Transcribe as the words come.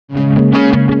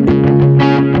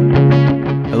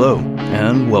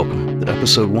and welcome to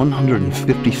episode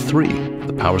 153 of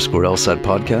the PowerScore LSAT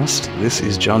podcast. This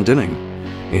is Jon Dinning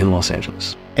in Los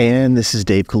Angeles. And this is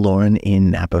Dave Kaloran in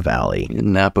Napa Valley.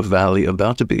 In Napa Valley,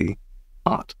 about to be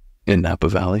hot in Napa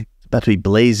Valley. It's about to be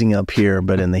blazing up here,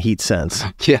 but in the heat sense.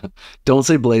 Yeah, don't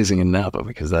say blazing in Napa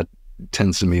because that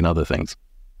tends to mean other things.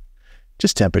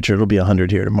 Just temperature. It'll be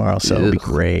 100 here tomorrow, so it'll be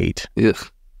great. Ugh.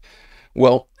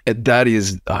 Well, that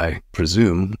is, I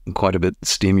presume, quite a bit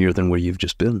steamier than where you've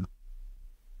just been.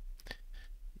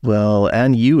 Well,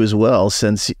 and you as well,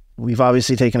 since we've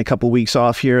obviously taken a couple weeks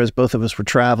off here as both of us were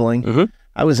traveling. Mm-hmm.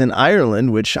 I was in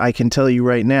Ireland, which I can tell you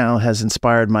right now has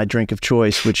inspired my drink of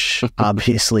choice, which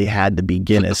obviously had to be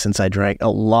Guinness, since I drank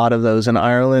a lot of those in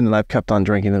Ireland, and I've kept on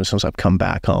drinking them since I've come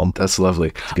back home. That's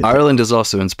lovely. Ireland has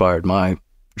also inspired my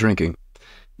drinking.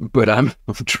 But I'm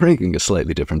drinking a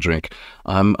slightly different drink.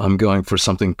 I'm going for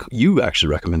something you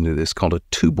actually recommended. It's called a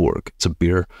Tuborg. It's a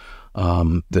beer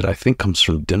that I think comes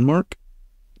from Denmark.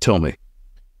 Tell me.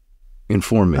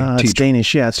 Inform me. It's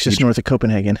Danish. Yeah, it's just north of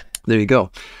Copenhagen. There you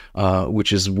go.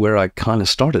 Which is where I kind of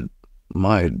started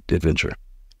my adventure.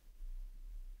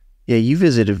 Yeah, you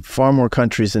visited far more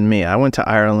countries than me. I went to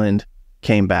Ireland,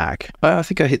 came back. I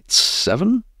think I hit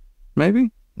 7,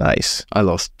 maybe. Nice. I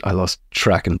lost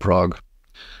track in Prague.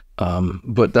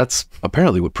 But that's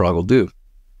apparently what Prague will do.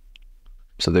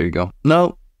 So there you go.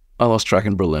 No, I lost track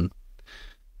in Berlin.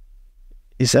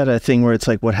 Is that a thing where it's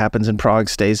like what happens in Prague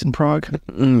stays in Prague?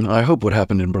 I hope what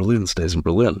happened in Berlin stays in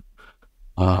Berlin.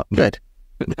 Good.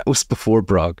 That was before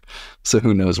Prague, so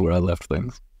who knows where I left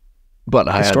things.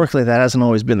 But historically, that hasn't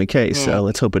always been the case, so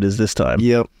let's hope it is this time.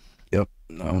 Yep.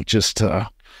 No, just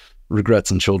regrets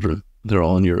and children. They're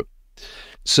all in Europe.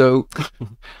 So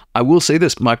I will say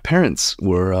this. My parents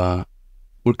were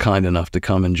kind enough to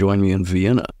come and join me in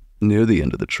Vienna near the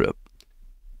end of the trip.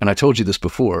 And I told you this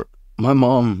before. My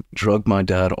mom drugged my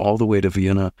dad all the way to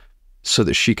Vienna so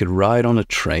that she could ride on a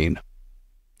train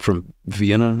from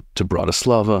Vienna to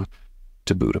Bratislava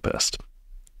to Budapest.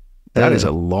 That is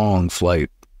a long flight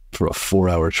for a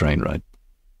 4-hour train ride.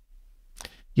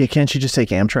 Yeah, can't you just take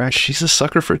Amtrak? She's a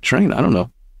sucker for a train. I don't know.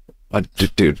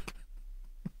 Dude.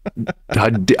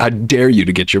 I dare you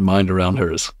to get your mind around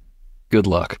hers. Good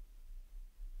luck.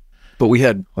 But we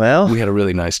had a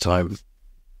really nice time.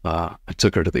 I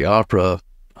took her to the opera.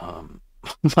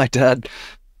 My dad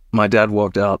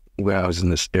walked out where I was in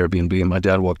this Airbnb, and my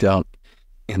dad walked out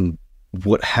in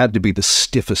what had to be the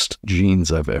stiffest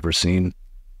jeans I've ever seen,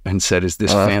 and said, "Is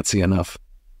this fancy enough?"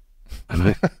 And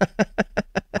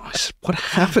I said, "What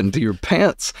happened to your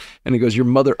pants?" And he goes, "Your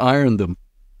mother ironed them."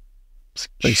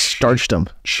 They starched them.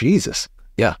 Jesus.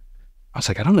 Yeah. I was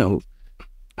like, I don't know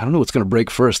what's going to break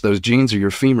first, those jeans or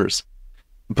your femurs.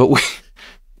 But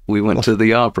we went to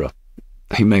the opera.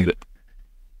 He made it.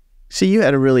 See, you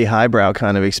had a really highbrow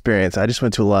kind of experience. I just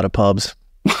went to a lot of pubs.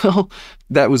 Well,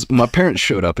 that was, my parents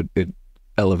showed up at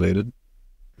Elevated.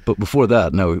 But before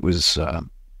that, no, it was,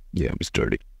 it was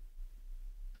dirty.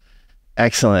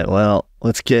 Excellent. Well,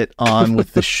 let's get on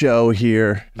with the show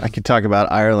here. I could talk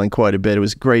about Ireland quite a bit. It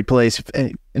was a great place. If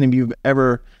any of you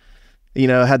ever,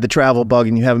 had the travel bug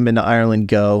and you haven't been to Ireland,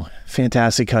 go.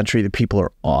 Fantastic country. The people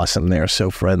are awesome. They're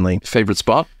so friendly. Favorite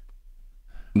spot?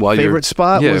 Favorite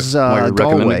spot was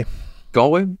Galway.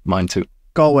 Galway? Mine too.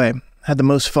 Galway. Had the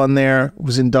most fun there.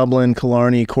 Was in Dublin,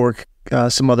 Killarney, Cork,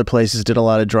 some other places. Did a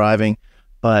lot of driving.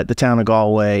 But the town of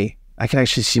Galway, I can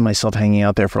actually see myself hanging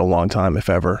out there for a long time if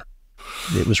ever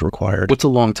it was required. What's a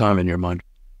long time in your mind?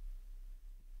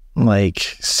 Like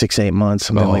 6-8 months,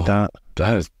 something like that.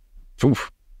 That is,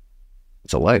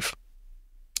 it's a life.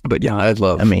 But yeah, I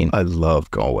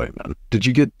love Galway, man.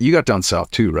 You got down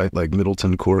south too, right? Like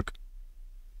Middleton, Cork.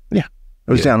 Yeah.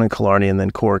 I was down in Killarney and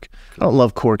then Cork. I don't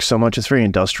love Cork so much. It's very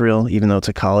industrial, even though it's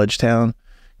a college town.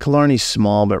 Killarney's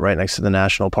small, but right next to the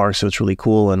national park, so it's really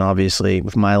cool. And obviously,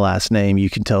 with my last name, you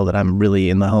can tell that I'm really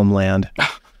in the homeland.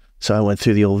 So I went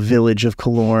through the old village of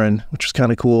Kaloran, which was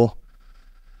kind of cool.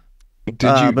 Did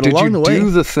you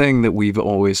do the thing that we've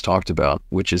always talked about,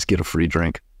 which is get a free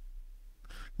drink?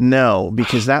 No,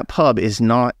 because that pub is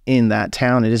not in that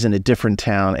town. It is in a different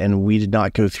town, and we did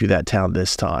not go through that town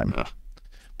this time.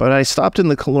 But I stopped in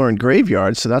the Kaloran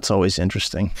graveyard, so that's always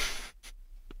interesting.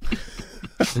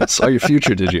 Saw your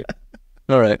future, did you?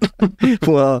 All right.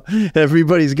 Well,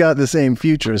 everybody's got the same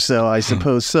future, so I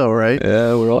suppose so, right?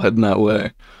 Yeah, we're all heading that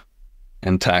way.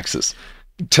 And taxes.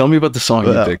 Tell me about the song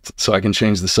you picked so I can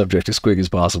change the subject as quick as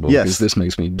possible, because this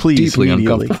makes me deeply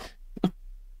uncomfortable.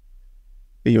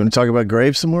 You want to talk about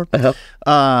Graves some more?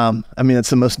 I mean, that's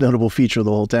the most notable feature of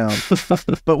the whole town.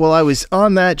 But while I was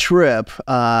on that trip,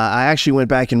 I actually went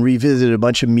back and revisited a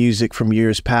bunch of music from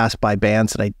years past by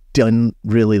bands that I didn't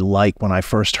really like when I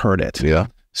first heard it. Yeah.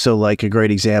 So like a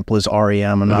great example is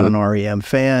REM. I'm not an REM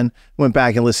fan. Went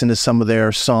back and listened to some of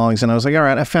their songs, and I was like, all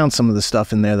right, I found some of the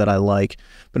stuff in there that I like.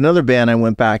 But another band I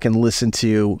went back and listened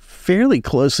to fairly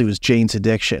closely was Jane's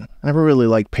Addiction. I never really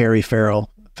liked Perry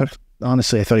Farrell.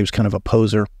 Honestly, I thought he was kind of a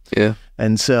poser. Yeah.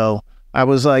 And so I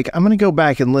was like, I'm going to go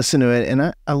back and listen to it.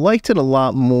 And I liked it a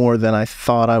lot more than I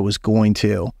thought I was going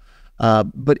to.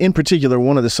 But in particular,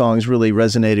 one of the songs really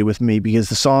resonated with me because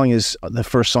the song is the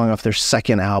first song off their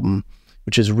second album,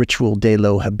 which is Ritual de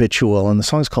lo Habitual. And the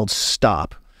song's called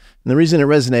Stop. And the reason it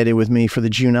resonated with me for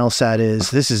the June LSAT is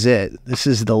this is it. This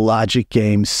is the Logic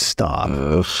game Stop.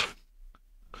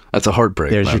 That's a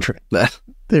heartbreak.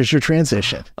 There's your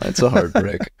transition. That's a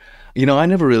heartbreak. You know, I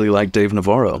never really liked Dave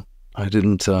Navarro. I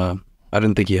didn't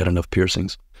think he had enough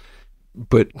piercings.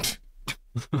 But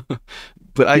he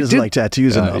doesn't like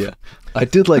tattoos enough. Yeah. I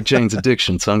did like Jane's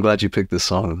Addiction, so I'm glad you picked this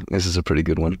song. This is a pretty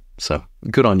good one. So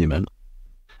good on you, man.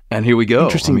 And here we go.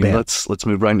 Interesting band. Let's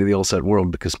move right into the LSAT world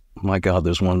because my God,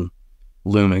 there's one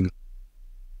looming.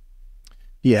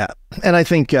 Yeah, and I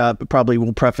think probably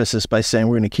we'll preface this by saying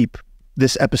we're going to keep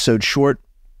this episode short.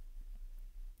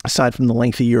 Aside from the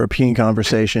lengthy European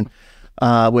conversation,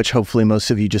 which hopefully most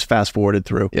of you just fast forwarded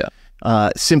through. Yeah.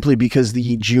 Simply because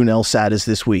the June LSAT is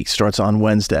this week, starts on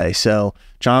Wednesday. So,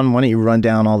 John, why don't you run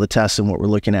down all the tests and what we're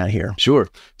looking at here? Sure.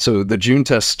 So the June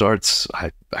test starts,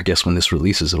 I guess when this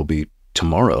releases, it'll be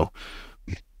tomorrow.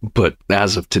 But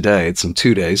as of today, it's in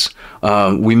 2 days.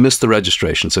 We missed the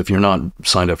registration. So if you're not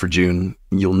signed up for June,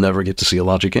 you'll never get to see a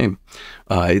Logic game.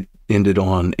 It ended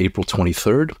on April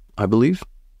 23rd, I believe.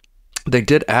 They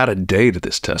did add a day to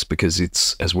this test because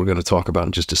it's, as we're going to talk about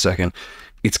in just a second,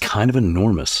 it's kind of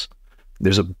enormous.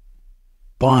 There's a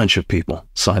bunch of people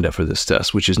signed up for this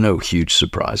test, which is no huge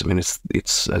surprise. I mean,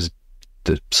 it's as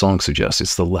the song suggests,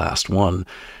 it's the last one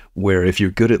where if you're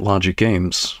good at Logic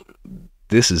games,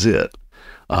 this is it.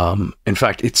 In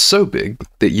fact, it's so big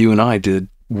that you and I did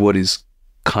what is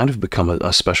kind of become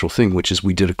a special thing, which is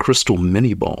we did a crystal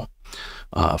mini ball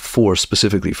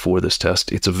specifically for this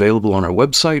test. It's available on our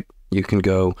website. You can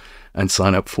go and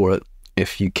sign up for it.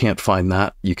 If you can't find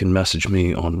that, you can message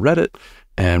me on Reddit,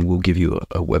 and we'll give you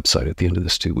a website at the end of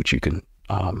this too, which you can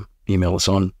email us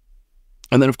on.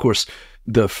 And then, of course,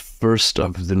 the first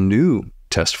of the new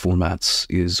test formats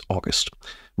is August.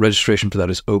 Registration for that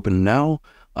is open now.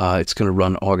 It's going to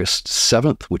run August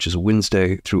 7th, which is a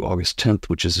Wednesday, through August 10th,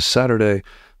 which is a Saturday.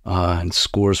 And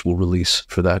scores will release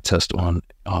for that test on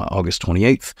August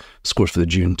 28th. Scores for the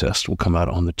June test will come out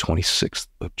on the 26th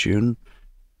of June.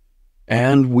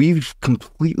 And we've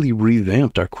completely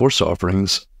revamped our course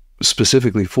offerings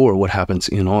specifically for what happens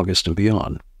in August and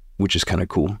beyond, which is kind of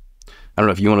cool. I don't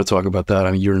know if you want to talk about that.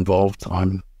 I mean, you're involved.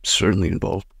 I'm certainly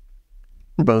involved.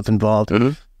 We're both involved.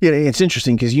 Mm-hmm. Yeah, it's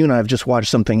interesting because you and I have just watched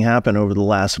something happen over the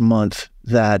last month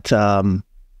that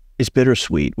is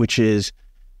bittersweet, which is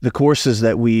the courses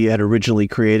that we had originally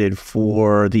created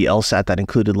for the LSAT that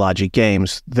included Logic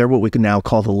games. They're what we can now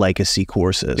call the legacy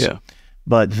courses. Yeah.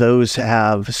 But those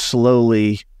have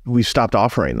slowly, we've stopped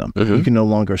offering them. Mm-hmm. You can no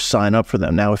longer sign up for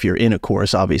them. Now, if you're in a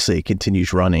course, obviously it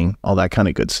continues running, all that kind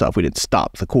of good stuff. We didn't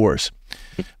stop the course.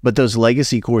 But those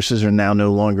legacy courses are now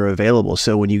no longer available.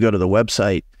 So when you go to the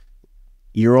website,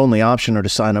 your only option are to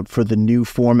sign up for the new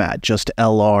format, just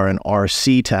LR and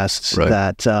RC tests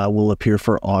that will appear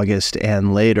for August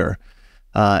and later.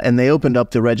 And they opened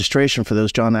up the registration for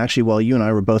those, John, actually while you and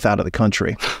I were both out of the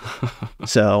country.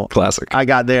 So classic. I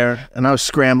got there and I was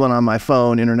scrambling on my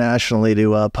phone internationally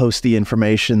to post the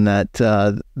information that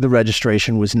the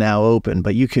registration was now open.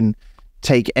 But you can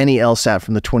take any LSAT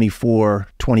from the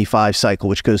 24-25 cycle,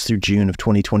 which goes through June of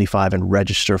 2025, and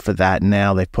register for that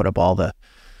now. They've put up all the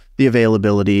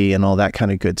availability and all that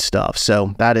kind of good stuff.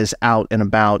 So that is out and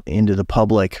about into the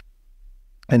public.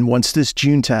 And once this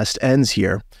June test ends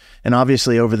here, and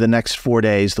obviously over the next 4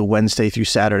 days, the Wednesday through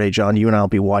Saturday, John, you and I will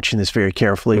be watching this very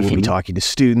carefully. We'll be talking to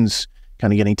students,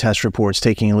 kind of getting test reports,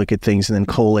 taking a look at things, and then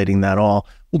collating that all.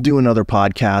 We'll do another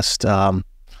podcast.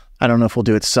 I don't know if we'll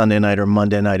do it Sunday night or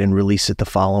Monday night and release it the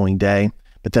following day,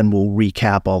 but then we'll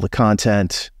recap all the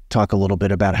content, talk a little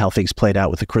bit about how things played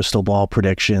out with the crystal ball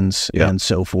predictions and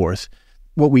so forth.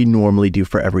 What we normally do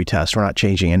for every test. We're not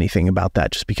changing anything about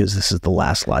that just because this is the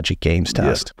last Logic Games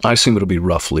test. I assume it'll be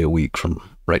roughly a week from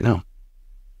right now.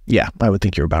 Yeah, I would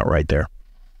think you're about right there.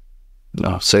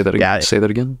 No, say that again. Say that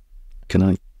again. Can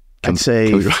we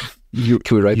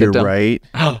write that down? You're right.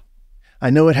 I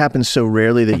know it happens so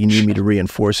rarely that you need me to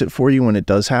reinforce it for you when it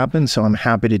does happen, so I'm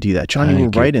happy to do that. John, you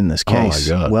were right in this case.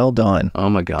 Oh my God. Well done. Oh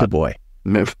my God. Good boy.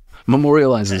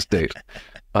 Memorialize this date.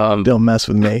 Don't mess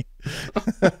with me.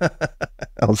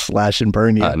 I'll slash and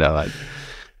burn you. I know.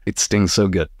 It stings so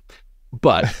good.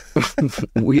 But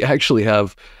we actually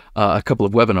have a couple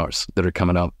of webinars that are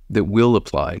coming up that will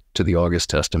apply to the August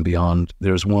test and beyond.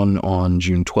 There's one on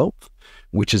June 12th,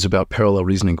 which is about parallel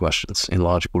reasoning questions in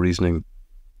logical reasoning.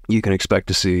 You can expect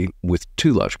to see, with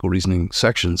 2 logical reasoning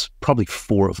sections, probably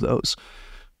 4 of those.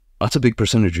 That's a big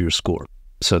percentage of your score.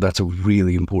 So that's a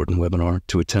really important webinar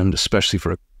to attend, especially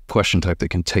for a question type that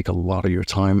can take a lot of your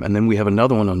time. And then we have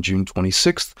another one on June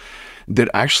 26th that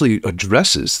actually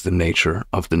addresses the nature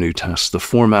of the new test. The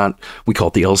format, we call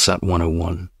it the LSAT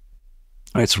 101.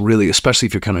 It's really, especially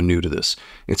if you're kind of new to this,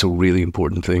 it's a really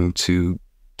important thing to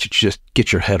just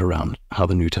get your head around how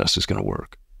the new test is going to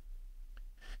work.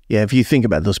 Yeah, if you think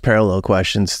about those parallel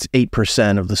questions, it's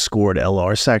 8% of the scored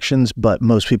LR sections, but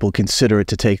most people consider it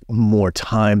to take more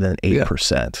time than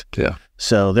 8%. Yeah.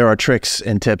 So there are tricks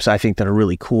and tips, I think, that are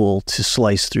really cool to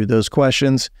slice through those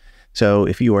questions. So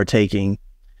if you are taking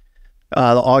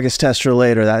the August test or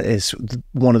later, that is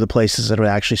one of the places that would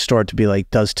actually start to be like,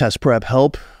 does test prep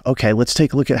help? Okay, let's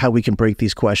take a look at how we can break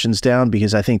these questions down,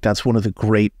 because I think that's one of the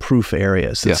great proof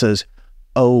areas that says,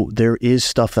 oh, there is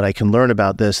stuff that I can learn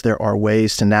about this. There are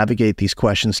ways to navigate these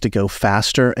questions to go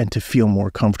faster and to feel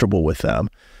more comfortable with them.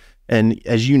 And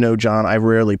as you know, John, I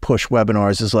rarely push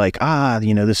webinars as like,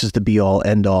 this is the be all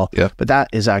end all. Yeah. But that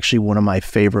is actually one of my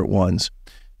favorite ones.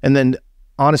 And then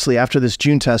honestly, after this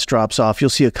June test drops off, you'll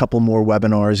see a couple more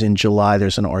webinars in July.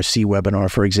 There's an RC webinar,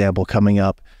 for example, coming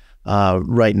up.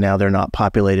 Right now, they're not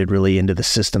populated really into the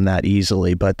system that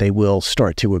easily, but they will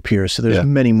start to appear. So there's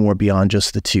many more beyond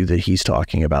just the 2 that he's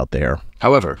talking about there.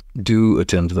 However, do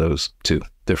attend those 2.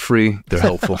 They're free, they're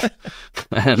helpful.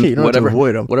 And you don't have to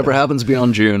avoid them. Whatever happens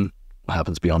beyond June,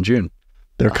 happens beyond June.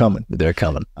 They're coming. They're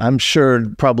coming. I'm sure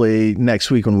probably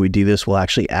next week when we do this, we'll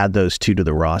actually add those 2 to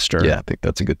the roster. Yeah, I think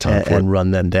that's a good time for it. And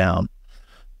run them down.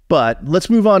 But let's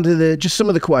move on to just some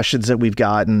of the questions that we've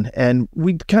gotten. And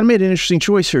we kind of made an interesting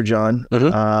choice here, John.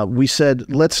 We said,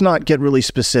 let's not get really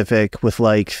specific with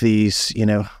like these,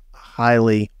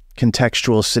 highly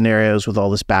contextual scenarios with all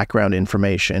this background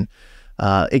information.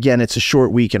 Again, it's a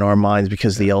short week in our minds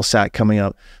because of the LSAT coming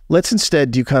up. Let's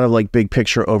instead do kind of like big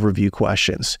picture overview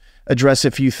questions. Address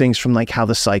a few things from like how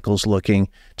the cycle's looking.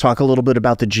 Talk a little bit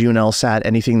about the June LSAT,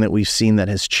 anything that we've seen that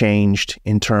has changed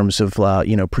in terms of,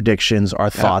 predictions, our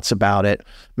thoughts about it.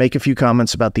 Make a few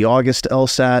comments about the August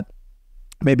LSAT,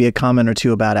 maybe a comment or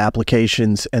 2 about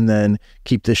applications, and then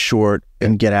keep this short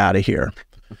and get out of here.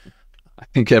 I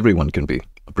think everyone can be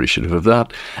appreciative of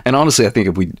that. And honestly, I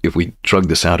think if we drug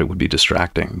this out, it would be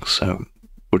distracting. So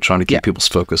we're trying to keep people's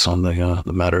focus on the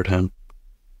matter at hand.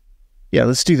 Yeah,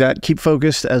 let's do that. Keep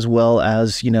focused as well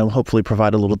as, hopefully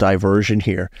provide a little diversion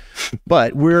here.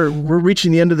 But we're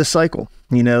reaching the end of the cycle.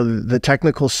 The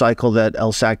technical cycle that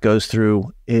LSAT goes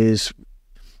through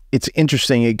it's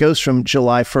interesting. It goes from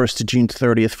July 1st to June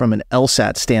 30th from an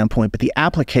LSAT standpoint, but the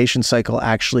application cycle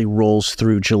actually rolls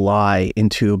through July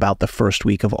into about the first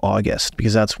week of August,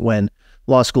 because that's when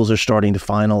law schools are starting to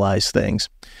finalize things.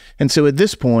 And so at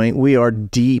this point, we are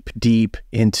deep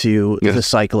into the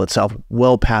cycle itself,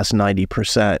 well past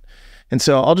 90%. And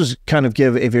so I'll just kind of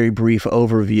give a very brief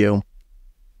overview.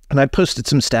 And I posted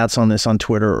some stats on this on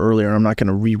Twitter earlier. I'm not going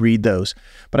to reread those,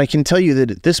 but I can tell you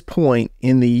that at this point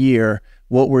in the year,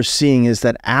 what we're seeing is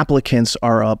that applicants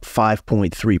are up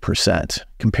 5.3%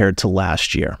 compared to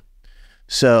last year.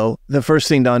 So the first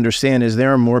thing to understand is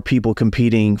there are more people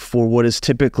competing for what is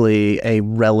typically a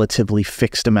relatively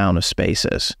fixed amount of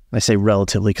spaces. I say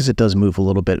relatively because it does move a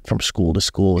little bit from school to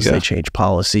school as they change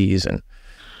policies and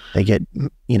they get,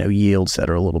 yields that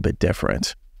are a little bit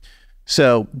different.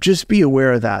 So just be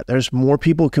aware of that. There's more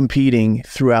people competing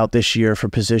throughout this year for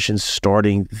positions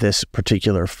starting this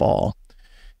particular fall.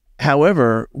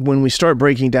 However, when we start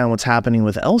breaking down what's happening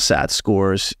with LSAT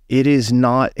scores, it is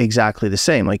not exactly the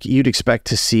same. Like you'd expect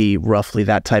to see roughly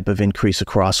that type of increase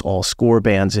across all score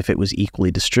bands if it was equally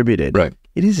distributed. Right.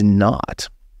 It is not.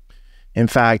 In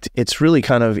fact, it's really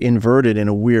kind of inverted in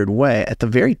a weird way. At the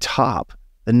very top,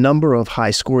 the number of high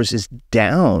scores is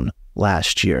down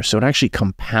last year. So it actually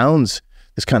compounds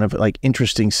this kind of like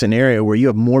interesting scenario where you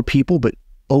have more people, but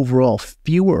overall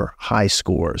fewer high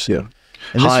scores. Yeah.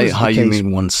 High, you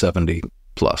mean 170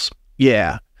 plus?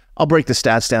 Yeah. I'll break the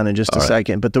stats down in just a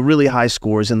second, but the really high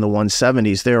scores in the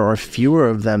 170s, there are fewer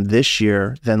of them this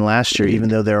year than last year, even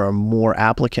though there are more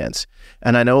applicants.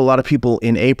 And I know a lot of people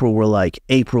in April were like,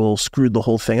 April screwed the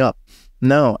whole thing up.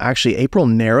 No, actually, April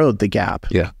narrowed the gap.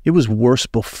 Yeah. It was worse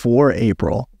before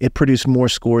April. It produced more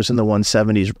scores in the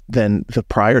 170s than the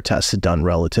prior tests had done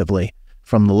relatively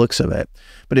from the looks of it.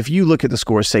 But if you look at the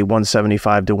scores, say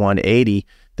 175 to 180,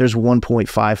 there's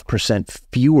 1.5%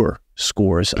 fewer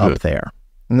scores up there.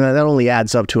 And that only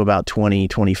adds up to about 20,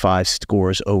 25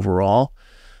 scores overall.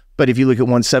 But if you look at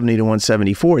 170 to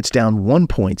 174, it's down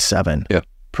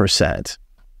 1.7%.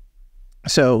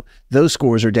 So those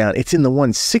scores are down. It's in the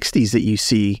 160s that you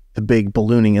see the big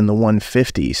ballooning in the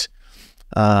 150s.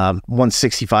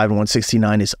 165 and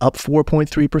 169 is up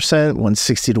 4.3%.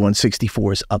 160 to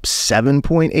 164 is up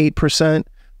 7.8%.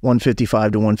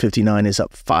 155 to 159 is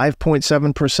up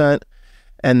 5.7%.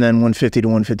 And then 150 to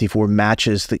 154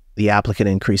 matches the applicant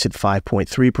increase at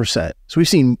 5.3%. So we've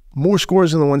seen more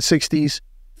scores in the 160s,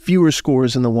 fewer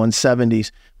scores in the 170s,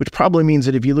 which probably means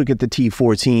that if you look at the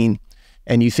T14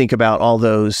 and you think about all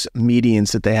those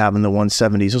medians that they have in the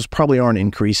 170s, those probably aren't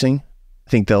increasing. I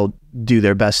think they'll do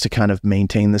their best to kind of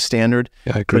maintain the standard.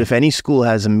 Yeah, I agree. But if any school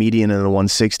has a median in the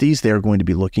 160s, they're going to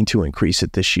be looking to increase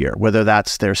it this year, whether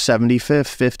that's their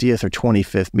 75th, 50th, or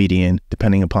 25th median,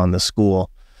 depending upon the school.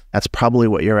 That's probably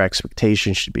what your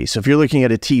expectation should be. So if you're looking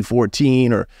at a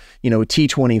T14 or, a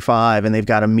T25 and they've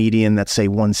got a median that's say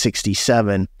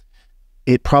 167,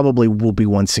 it probably will be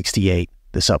 168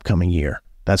 this upcoming year.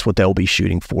 That's what they'll be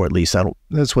shooting for, at least.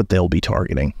 That's what they'll be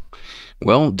targeting.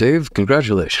 Well, Dave,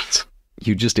 congratulations.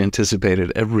 You just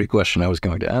anticipated every question I was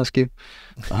going to ask you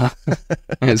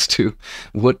as to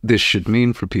what this should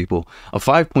mean for people. A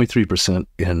 5.3%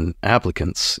 in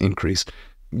applicants increase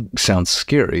sounds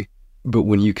scary, but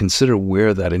when you consider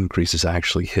where that increase is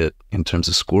actually hit in terms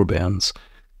of score bands,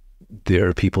 there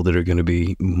are people that are going to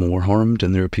be more harmed,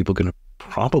 and there are people going to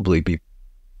probably be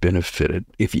benefited.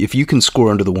 If you can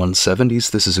score under the 170s,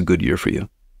 this is a good year for you.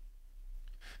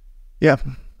 Yeah,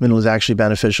 and it was actually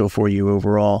beneficial for you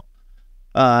overall.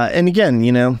 And again,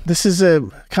 this is a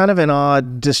kind of an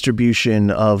odd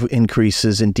distribution of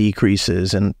increases and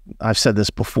decreases. And I've said this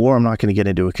before, I'm not going to get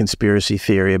into a conspiracy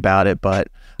theory about it, but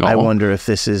I wonder if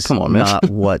this is not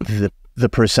what the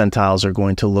percentiles are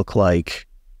going to look like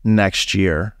next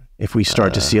year. If we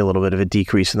start to see a little bit of a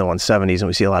decrease in the 170s and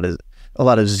we see a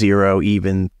lot of zero,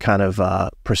 even kind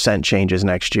of percent changes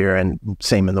next year, and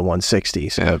same in the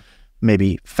 160s. Yeah.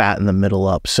 Maybe fatten the middle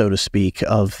up, so to speak,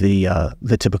 of the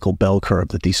typical bell curve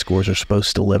that these scores are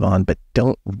supposed to live on, but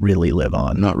don't really live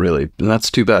on. Not really. And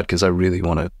that's too bad, because I really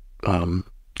want to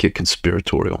get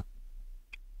conspiratorial.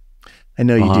 I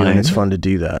know you do, and it's fun to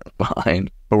do that. Fine.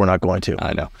 But we're not going to.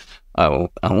 I know. I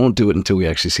won't do it until we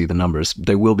actually see the numbers.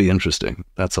 They will be interesting.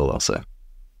 That's all I'll say.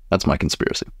 That's my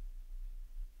conspiracy.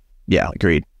 Yeah,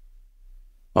 agreed.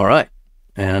 All right.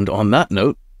 And on that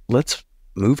note, let's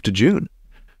move to June.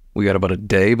 We got about a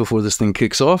day before this thing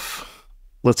kicks off.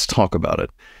 Let's talk about it.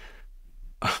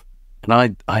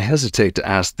 And I hesitate to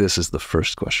ask this as the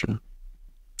first question,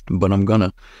 but I'm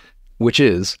gonna, which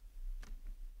is,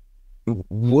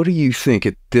 what do you think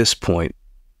at this point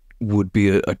would be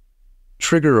a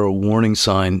trigger or a warning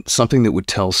sign, something that would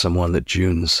tell someone that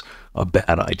June's a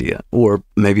bad idea? Or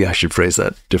maybe I should phrase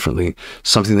that differently,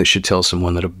 something that should tell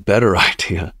someone that a better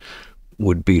idea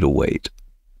would be to wait.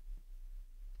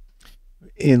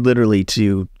 And literally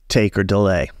to take or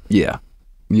delay. Yeah.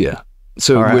 Yeah.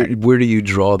 So right. where do you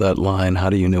draw that line?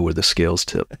 How do you know where the scales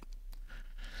tip?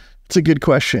 It's a good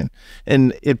question.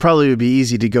 And it probably would be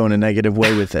easy to go in a negative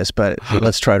way with this, but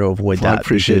let's try to avoid that. I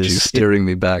appreciate you steering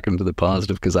me back into the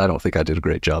positive, because I don't think I did a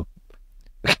great job.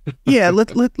 Yeah,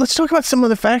 let's talk about some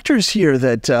of the factors here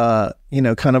that,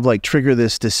 kind of like trigger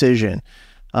this decision.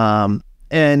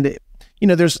 And,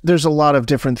 there's a lot of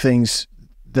different things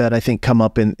that I think come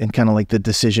up in kind of like the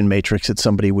decision matrix that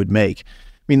somebody would make.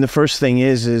 I mean, the first thing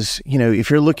is, if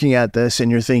you're looking at this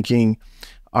and you're thinking,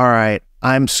 all right,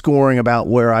 I'm scoring about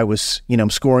where I was, I'm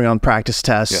scoring on practice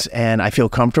tests, and I feel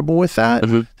comfortable with that.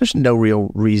 Mm-hmm. There's no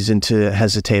real reason to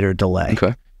hesitate or delay.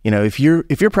 Okay. If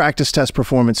your practice test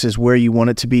performance is where you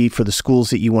want it to be for the schools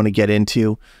that you want to get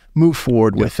into, move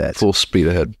forward with it. Full speed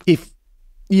ahead.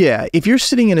 If you're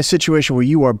sitting in a situation where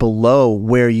you are below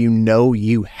where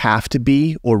you have to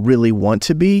be or really want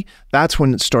to be, that's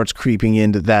when it starts creeping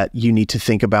into that you need to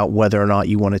think about whether or not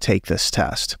you want to take this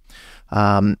test.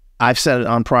 I've said it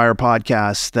on prior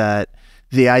podcasts that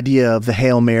the idea of the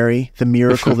Hail Mary, the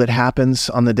miracle that happens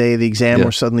on the day of the exam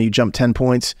where suddenly you jump 10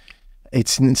 points,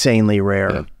 it's insanely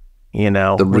rare.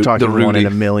 Yeah. We're talking 1 in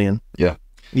a million. Yeah.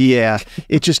 Yeah.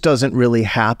 It just doesn't really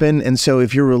happen. And so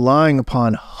if you're relying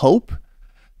upon hope,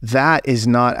 that is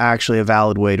not actually a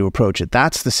valid way to approach it.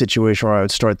 That's the situation where I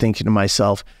would start thinking to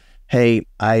myself, hey,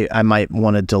 I might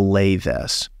want to delay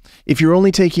this. If you're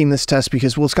only taking this test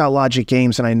because, well, it's got logic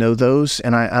games and I know those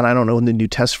and I don't know what the new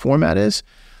test format is,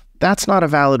 that's not a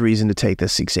valid reason to take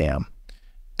this exam.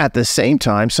 At the same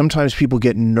time, sometimes people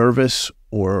get nervous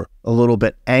or a little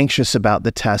bit anxious about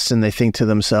the test and they think to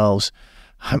themselves,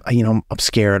 I'm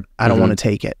scared. I don't want to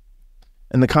take it.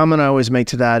 And the comment I always make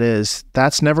to that is,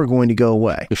 that's never going to go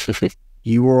away.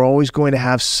 You are always going to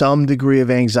have some degree of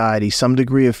anxiety, some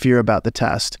degree of fear about the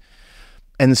test.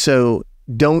 And so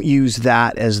don't use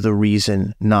that as the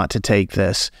reason not to take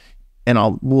this.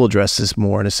 And we'll address this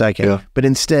more in a second. Yeah. But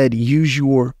instead, use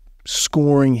your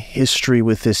scoring history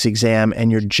with this exam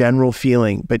and your general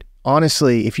feeling. But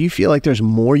honestly, if you feel like there's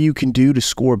more you can do to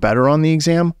score better on the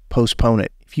exam, postpone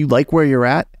it. If you like where you're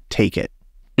at, take it.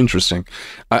 Interesting.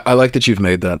 I like that you've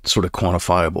made that sort of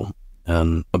quantifiable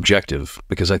and objective,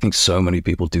 because I think so many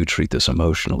people do treat this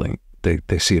emotionally. They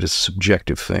see it as a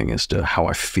subjective thing as to how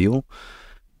I feel,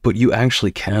 but you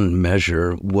actually can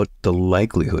measure what the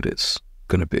likelihood is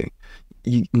going to be.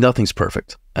 Nothing's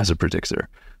perfect as a predictor,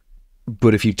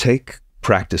 but if you take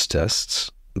practice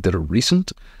tests that are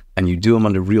recent and you do them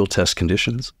under real test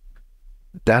conditions,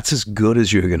 that's as good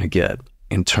as you're going to get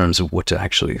in terms of what to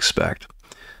actually expect.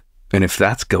 And if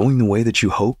that's going the way that you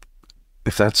hope,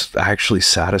 if that's actually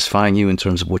satisfying you in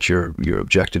terms of what your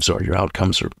objectives are, your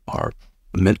outcomes are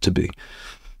meant to be,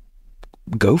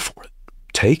 go for it.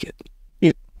 Take it.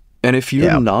 Yeah. And if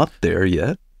you're not there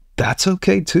yet, that's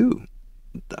okay too.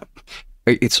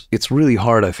 It's really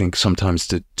hard, I think, sometimes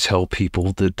to tell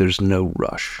people that there's no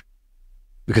rush,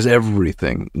 because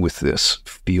everything with this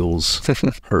feels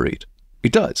hurried.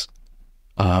 It does.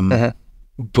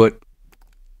 But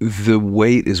the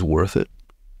wait is worth it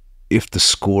if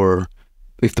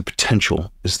the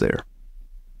potential is there.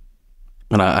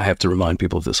 And I have to remind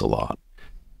people of this a lot.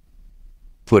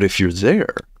 But if you're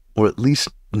there, or at least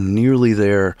nearly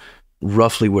there,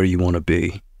 roughly where you want to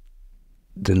be,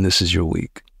 then this is your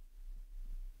week.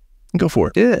 Go for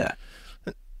it. Yeah.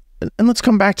 And let's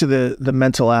come back to the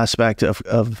mental aspect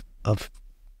of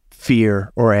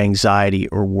fear or anxiety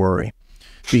or worry,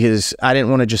 because I didn't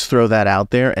want to just throw that out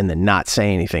there and then not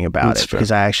say anything about it,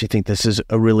 because I actually think this is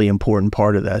a really important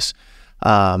part of this.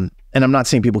 And I'm not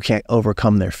saying people can't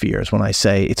overcome their fears when I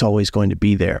say it's always going to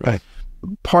be there. Right.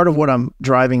 Part of what I'm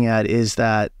driving at is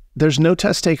that there's no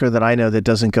test taker that I know that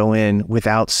doesn't go in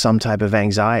without some type of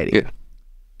anxiety. Yeah.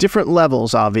 Different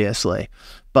levels, obviously.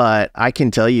 But I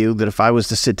can tell you that if I was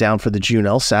to sit down for the June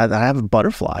LSAT, I have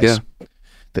butterflies.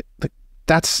 Yeah.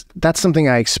 That's something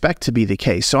I expect to be the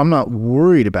case. So I'm not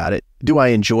worried about it. Do I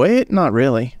enjoy it? Not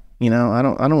really. I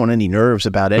don't want any nerves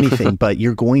about anything, but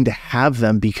you're going to have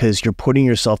them because you're putting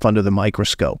yourself under the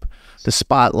microscope. The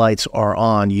spotlights are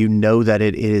on. You know that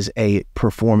it is a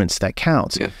performance that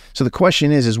counts. Yeah. So the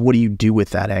question is what do you do with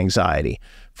that anxiety?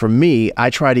 For me, I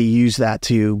try to use that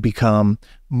to become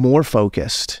more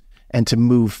focused and to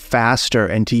move faster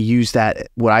and to use that,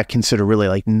 what I consider really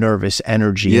like nervous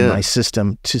energy in my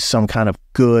system, to some kind of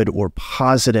good or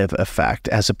positive effect,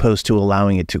 as opposed to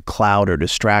allowing it to cloud or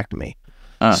distract me.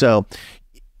 So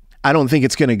I don't think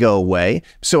it's going to go away.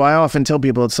 So I often tell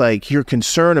people, it's like, your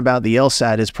concern about the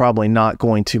LSAT is probably not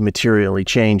going to materially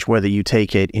change whether you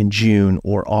take it in June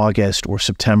or August or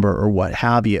September or what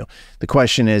have you. The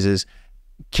question is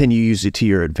can you use it to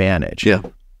your advantage? Yeah.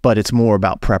 But it's more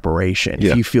about preparation.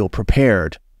 Yeah. If you feel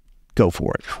prepared, go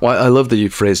for it. Well, I love that you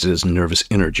phrased it as nervous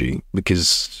energy,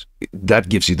 because that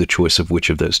gives you the choice of which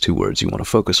of those two words you want to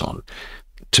focus on.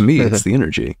 To me, it's the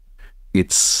energy.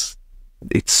 It's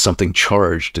something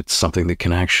charged. It's something that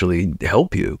can actually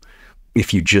help you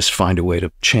if you just find a way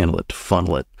to channel it, to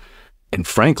funnel it. And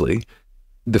frankly,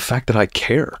 the fact that I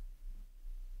care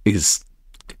is,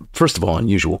 first of all,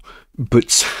 unusual,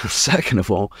 but second of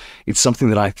all, it's something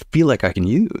that I feel like I can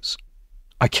use.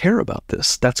 I care about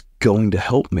this. That's going to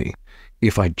help me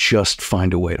if I just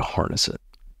find a way to harness it.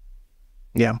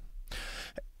 Yeah.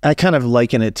 I kind of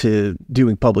liken it to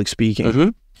doing public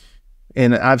speaking.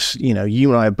 And you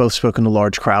and I have both spoken to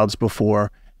large crowds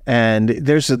before, and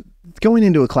going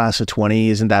into a class of 20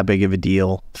 isn't that big of a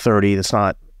deal. 30, that's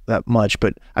not that much,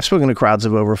 but I've spoken to crowds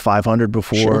of over 500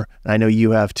 before. Sure. And I know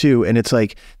you have too. And it's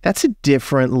like, that's a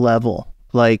different level.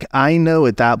 Like, I know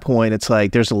at that point, it's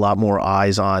like, there's a lot more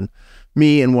eyes on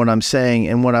me and what I'm saying.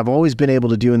 And what I've always been able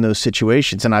to do in those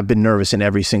situations, and I've been nervous in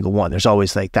every single one, there's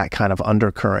always like that kind of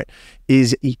undercurrent,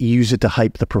 is use it to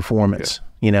hype the performance,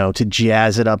 to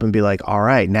jazz it up and be like, all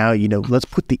right, now, let's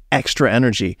put the extra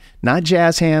energy, not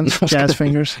jazz hands, jazz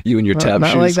fingers. You and your tap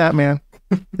shoes. Not like that, man.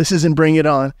 This isn't Bring It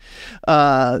On.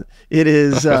 It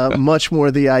is much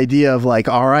more the idea of like,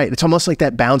 all right, it's almost like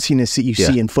that bounciness that you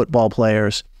see in football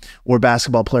players or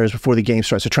basketball players before the game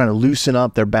starts. They're trying to loosen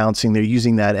up, they're bouncing, they're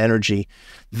using that energy.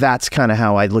 That's kind of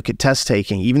how I look at test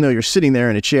taking. Even though you're sitting there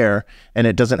in a chair and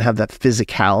it doesn't have that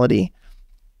physicality,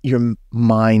 your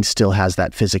mind still has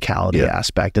that physicality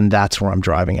aspect, and that's where I'm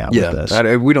driving at with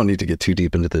this. We don't need to get too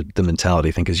deep into the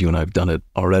mentality thing because you and I have done it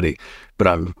already, but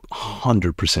I'm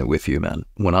 100% with you, man.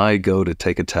 When I go to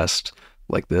take a test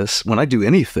like this, when I do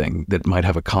anything that might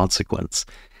have a consequence,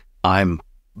 I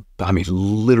mean,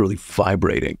 literally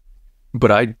vibrating, but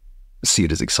I see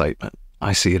it as excitement.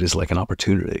 I see it as like an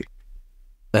opportunity.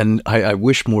 And I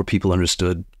wish more people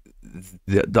understood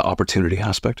the opportunity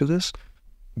aspect of this,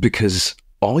 because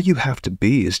all you have to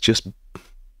be is just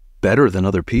better than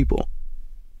other people.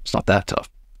 It's not that tough.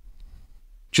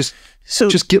 Just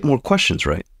get more questions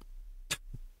right.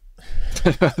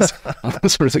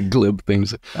 That's sort of glib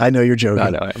things. I know you're joking. I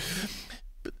know I am.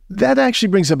 That actually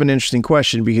brings up an interesting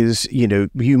question, because, you know,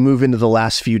 you move into the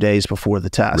last few days before the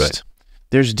test. Right.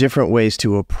 There's different ways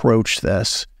to approach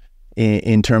this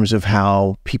in terms of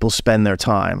how people spend their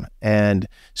time. And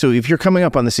so if you're coming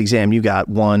up on this exam, you got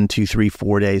 1, 2, 3,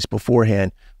 4 days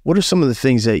beforehand. What are some of the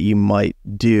things that you might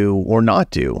do or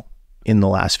not do in the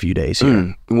last few days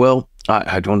here? Well,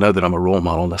 I don't know that I'm a role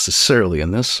model necessarily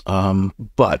in this,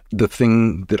 but the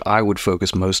thing that I would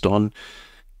focus most on,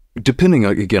 depending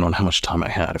again on how much time I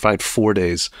had, if I had 4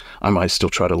 days, I might still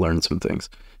try to learn some things.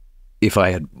 If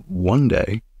I had 1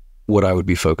 day, what I would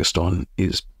be focused on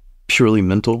is purely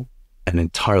mental and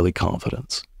entirely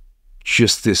confidence.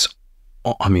 Just this,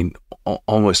 I mean,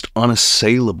 almost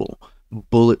unassailable,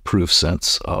 bulletproof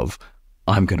sense of,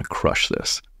 I'm going to crush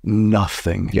this.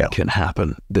 Nothing can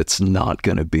happen that's not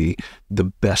going to be the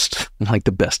best, like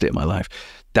the best day of my life.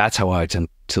 That's how I tend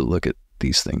to look at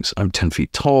these things. I'm 10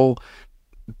 feet tall.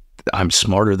 I'm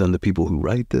smarter than the people who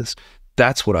write this.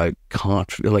 That's what I'm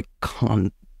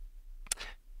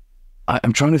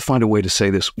trying to find a way to say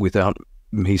this without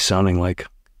me sounding like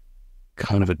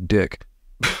kind of a dick.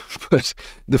 But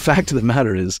the fact of the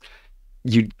matter is,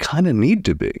 you kind of need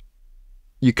to be.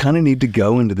 You kind of need to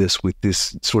go into this with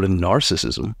this sort of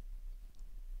narcissism.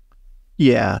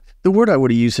 Yeah. The word I would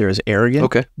have used there is arrogant.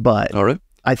 Okay. But all right.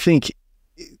 I think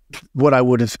what I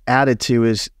would have added to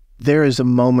is, there is a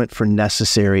moment for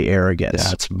necessary arrogance.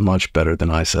 That's much better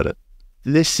than I said it.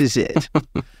 This is it.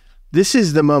 This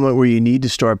is the moment where you need to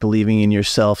start believing in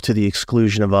yourself to the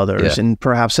exclusion of others, and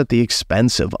perhaps at the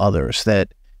expense of others,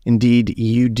 that indeed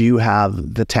you do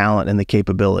have the talent and the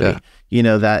capability. Yeah. You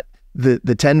know, that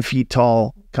the 10 feet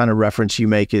tall kind of reference you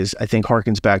make is, I think,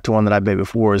 harkens back to one that I've made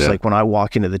before, is like when I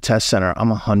walk into the test center, I'm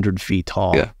 100 feet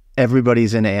tall. Yeah.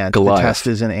 Everybody's an ant. Goliath. The test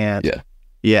is an ant. Yeah.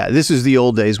 Yeah, this is the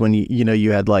old days when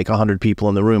you had like 100 people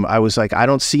in the room. I was like, I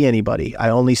don't see anybody. I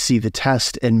only see the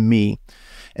test and me.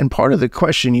 And part of the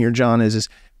question here, Jon, is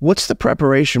what's the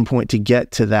preparation point to get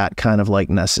to that kind of like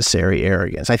necessary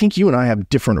arrogance? I think you and I have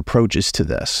different approaches to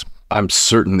this. I'm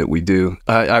certain that we do.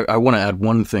 I want to add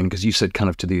one thing, because you said kind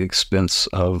of to the expense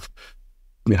of,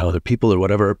 you know, other people or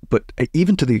whatever, but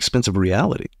even to the expense of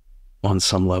reality on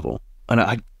some level.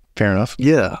 And fair enough.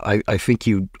 Yeah, I think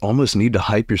you almost need to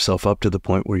hype yourself up to the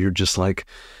point where you're just like,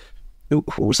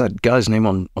 what was that guy's name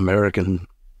on American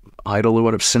Idol or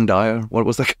whatever, Zendaya? What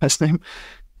was that guy's name?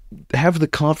 Have the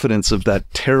confidence of that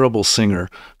terrible singer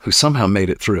who somehow made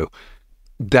it through.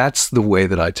 That's the way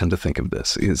that I tend to think of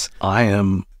this, is I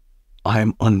am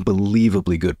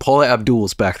unbelievably good. Paula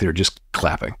Abdul's back there just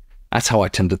clapping. That's how I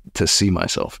tend to see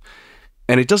myself.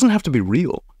 And it doesn't have to be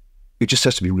real. It just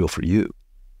has to be real for you.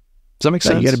 Does that make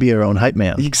sense? You got to be your own hype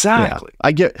man. Exactly. Yeah.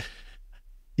 I get,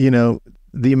 the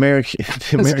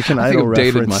American Idol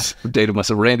reference. Dated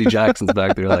myself. Randy Jackson's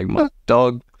back there like, my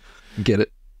dog, get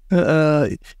it.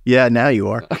 Yeah, now you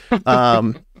are.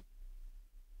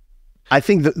 I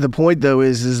think the point though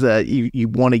is that you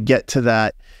want to get to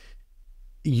that.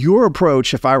 Your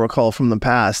approach, if I recall from the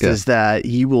past, is that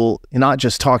you will not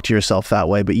just talk to yourself that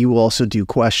way, but you will also do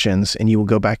questions, and you will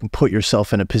go back and put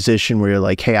yourself in a position where you're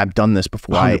like, hey, I've done this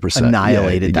before. 100%. I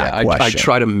annihilated that question. I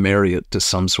try to marry it to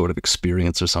some sort of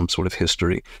experience or some sort of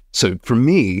history. So for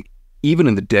me, even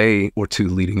in the day or two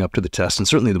leading up to the test, and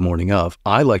certainly the morning of,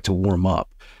 I like to warm up,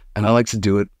 and I like to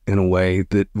do it in a way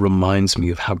that reminds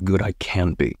me of how good I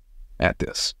can be at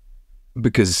this,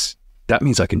 because that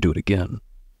means I can do it again.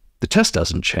 The test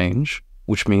doesn't change,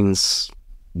 which means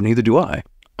neither do I.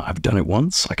 I've done it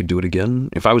once, I could do it again.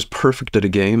 If I was perfect at a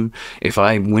game, if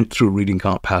I went through a reading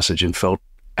comp passage and felt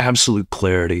absolute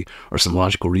clarity, or some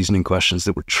logical reasoning questions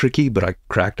that were tricky, but I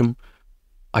cracked them,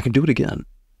 I can do it again.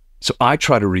 So I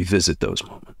try to revisit those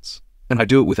moments And I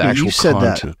do it with actual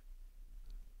content.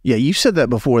 Yeah, you said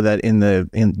that before, that on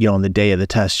the day of the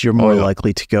test, you're more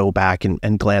likely to go back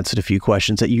and glance at a few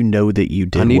questions that you know that you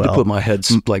did well. I need to put my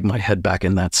head back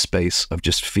in that space of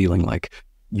just feeling like,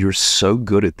 you're so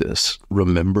good at this,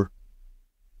 remember?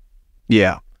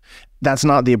 Yeah. That's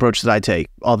not the approach that I take,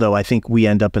 although I think we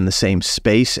end up in the same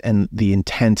space and the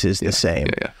intent is the same.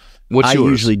 Yeah. What's yours? I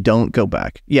usually don't go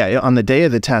back. Yeah, on the day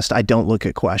of the test, I don't look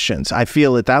at questions. I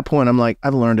feel at that point, I'm like,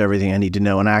 I've learned everything I need to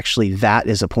know. And actually, that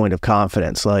is a point of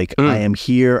confidence. Like, I am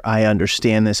here. I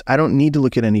understand this. I don't need to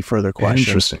look at any further questions.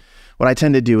 Interesting. What I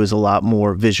tend to do is a lot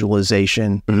more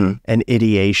visualization and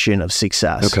ideation of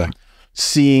success. Okay.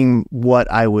 Seeing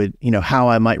what I would, how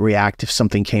I might react if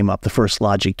something came up, the first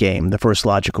logic game, the first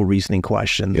logical reasoning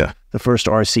question, the first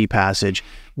RC passage.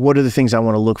 What are the things I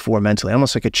want to look for mentally?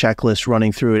 Almost like a checklist,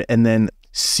 running through it and then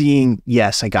seeing,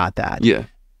 yes, I got that. Yeah.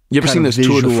 You ever seen those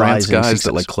Tour de France guys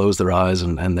that like close their eyes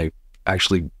and they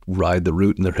actually ride the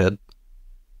route in their head?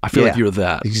 I feel like you're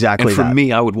that. Exactly. And for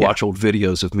me, I would watch old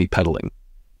videos of me pedaling.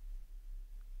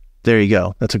 There you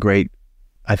go. That's a great,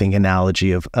 I think,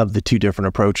 analogy of the two different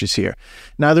approaches here.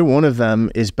 Neither one of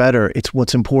them is better. It's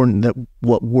what's important, that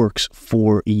what works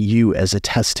for you as a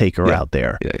test taker out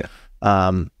there.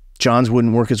 John's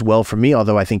wouldn't work as well for me,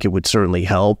 although I think it would certainly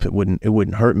help. It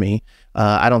wouldn't hurt me.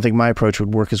 I don't think my approach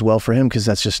would work as well for him because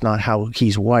that's just not how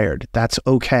he's wired. That's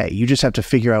okay. You just have to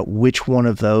figure out which one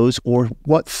of those or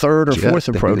what third or fourth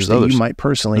approach that you might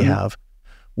personally have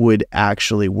would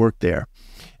actually work there.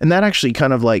 And that actually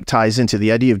kind of like ties into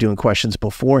the idea of doing questions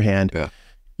beforehand. Yeah.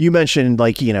 You mentioned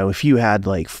like, if you had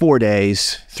like 4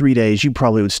 days, 3 days, you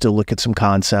probably would still look at some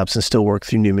concepts and still work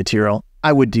through new material.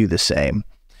 I would do the same.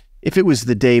 If it was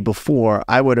the day before,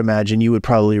 I would imagine you would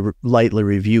probably lightly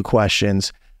review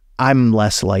questions. I'm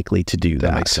less likely to do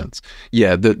that. That makes sense.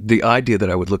 Yeah, the idea that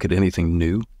I would look at anything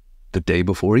new the day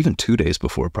before, even 2 days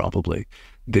before probably,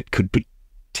 that could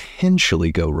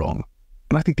potentially go wrong.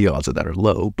 And I think the odds of that are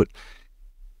low, but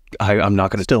I'm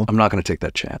not going to take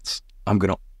that chance. I'm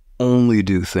going to only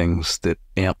do things that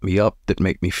amp me up, that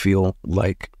make me feel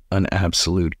like an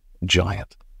absolute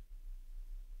giant.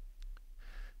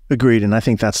 Agreed. And I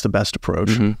think that's the best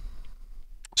approach.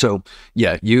 So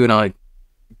yeah, you and I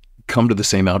come to the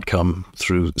same outcome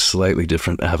through slightly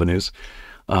different avenues.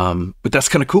 But that's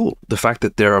kind of cool. The fact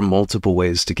that there are multiple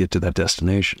ways to get to that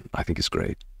destination, I think is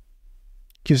great.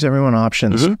 Gives everyone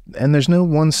options. And there's no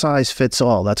one size fits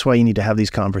all. That's why you need to have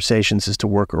these conversations, is to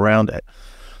work around it.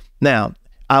 Now,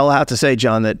 I'll have to say,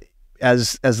 John, that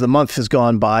as the month has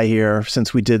gone by here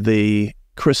since we did the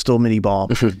crystal mini ball,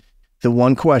 the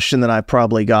one question that I've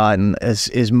probably gotten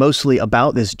is mostly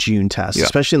about this June test,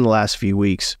 especially in the last few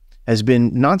weeks, has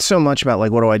been not so much about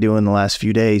like, what do I do in the last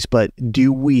few days, but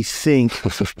do we think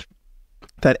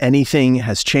that anything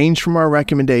has changed from our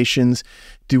recommendations?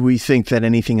 Do we think that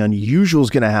anything unusual is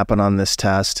going to happen on this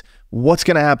test? What's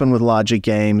going to happen with logic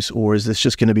games? Or is this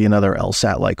just going to be another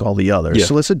LSAT like all the others?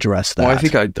 So let's address that.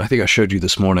 Well, I think I showed you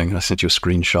this morning, and I sent you a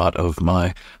screenshot of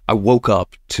I woke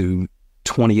up to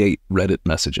 28 Reddit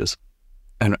messages,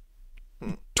 and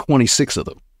 26 of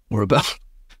them were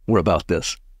about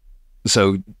this.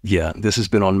 So yeah, this has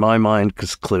been on my mind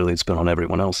because clearly it's been on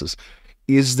everyone else's.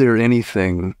 Is there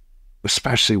anything,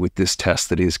 especially with this test,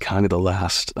 that is kind of the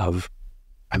last of,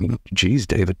 I mean, geez,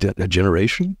 Dave, a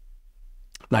generation?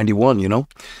 91,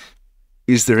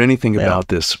 Is there anything about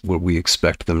this where we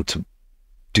expect them to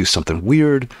do something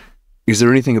weird? Is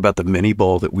there anything about the mini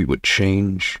ball that we would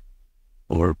change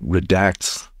or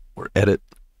redact or edit?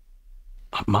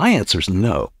 My answer is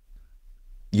no.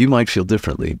 You might feel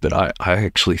differently, but I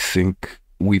actually think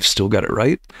we've still got it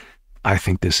right. I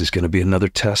think this is going to be another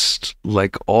test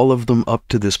like all of them up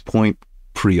to this point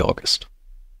pre-August.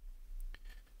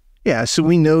 Yeah, so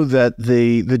we know that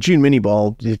the June mini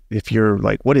ball, if you're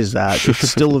like, what is that? It's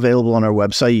still available on our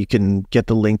website. You can get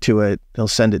the link to it. They'll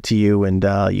send it to you, and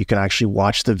you can actually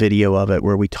watch the video of it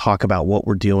where we talk about what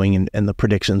we're doing and the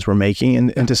predictions we're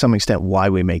making, and to some extent why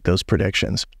we make those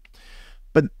predictions.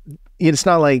 But it's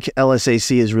not like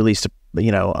LSAC has released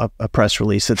a press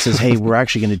release that says, hey, we're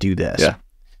actually going to do this. Yeah.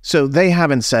 So they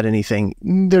haven't said anything.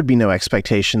 There'd be no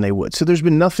expectation they would. So there's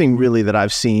been nothing really that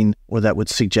I've seen or that would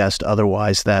suggest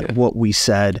otherwise that what we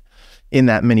said in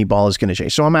that mini ball is going to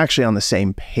change. So I'm actually on the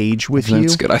same page with you.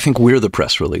 That's good. I think we're the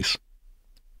press release.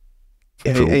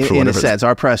 In a sense,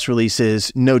 our press release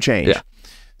is no change. Yeah.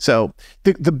 So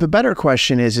the better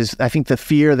question is I think the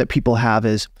fear that people have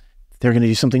is they're going to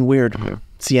do something weird.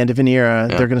 It's the end of an era.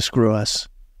 They're going to screw us.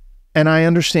 And I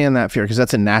understand that fear because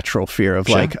that's a natural fear of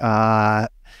like,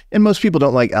 and most people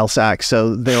don't like LSAC,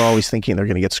 so they're always thinking they're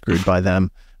going to get screwed by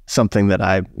them. Something that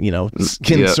I,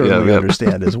 can certainly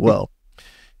understand as well.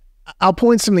 I'll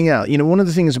point something out. You know, one of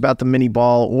the things about the mini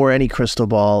ball or any crystal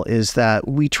ball is that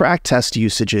we track test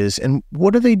usages. And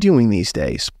what are they doing these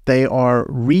days? They are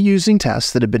reusing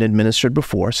tests that have been administered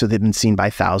before, so they've been seen by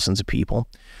thousands of people.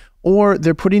 Or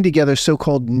they're putting together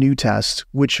so-called new tests,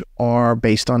 which are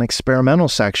based on experimental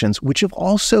sections, which have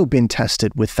also been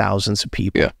tested with thousands of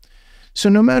people. Yeah. So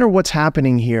no matter what's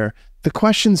happening here, the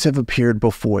questions have appeared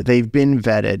before. They've been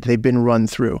vetted. They've been run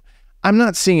through. I'm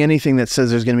not seeing anything that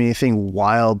says there's going to be anything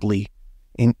wildly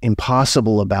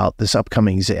impossible about this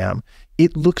upcoming exam.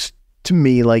 It looks to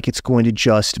me like it's going to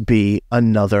just be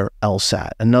another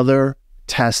LSAT, another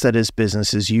test that is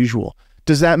business as usual.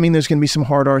 Does that mean there's going to be some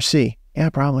hard RC? Yeah,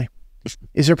 probably.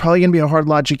 Is there probably going to be a hard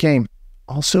logic game?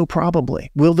 Also probably.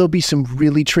 Will there be some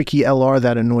really tricky LR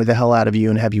that annoy the hell out of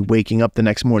you and have you waking up the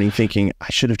next morning thinking, I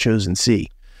should have chosen C?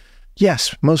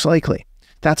 Yes, most likely.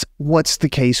 That's what's the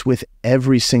case with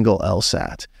every single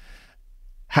LSAT.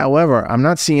 However, I'm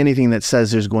not seeing anything that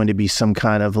says there's going to be some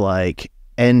kind of like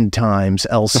end times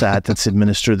LSAT that's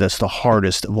administered that's the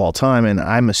hardest of all time. And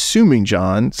I'm assuming,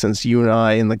 John, since you and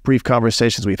I, in the brief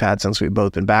conversations we've had since we've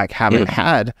both been back, haven't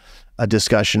had a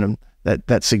discussion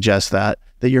that suggests that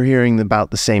you're hearing about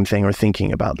the same thing or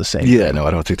thinking about the same thing. Yeah, no,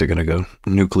 I don't think they're going to go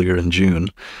nuclear in June.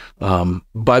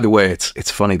 By the way,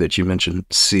 it's funny that you mentioned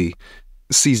C.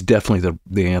 C's definitely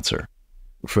the answer.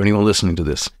 For anyone listening to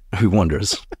this who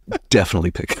wonders, definitely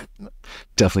pick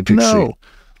No.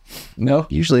 C. No?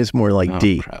 Usually it's more like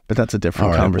D, crap. But that's a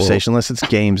different conversation, unless it's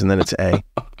games and then it's A.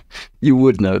 You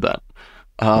would know that.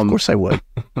 Of course I would.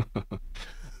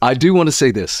 I do want to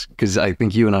say this, because I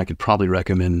think you and I could probably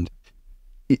recommend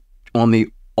it on the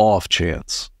off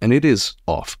chance, and it is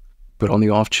off, but on the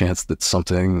off chance that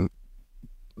something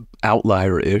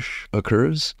outlier-ish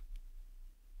occurs,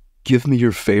 give me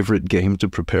your favorite game to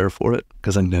prepare for it,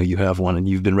 because I know you have one and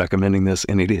you've been recommending this,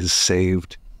 and it has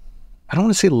saved, I don't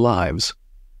want to say lives,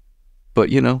 but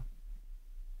you know.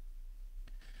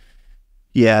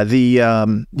 Yeah,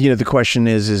 the question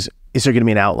is there going to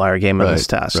be an outlier game on this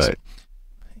test? Right.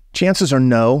 Chances are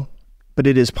no, but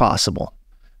it is possible.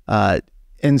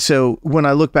 And so when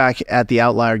I look back at the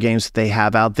outlier games that they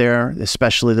have out there,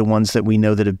 especially the ones that we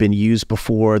know that have been used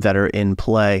before that are in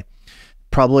play,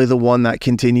 probably the one that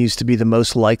continues to be the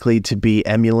most likely to be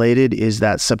emulated is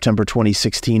that September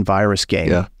 2016 virus game.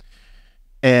 Yeah.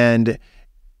 And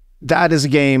that is a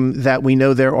game that we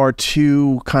know there are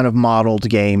two kind of modeled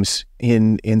games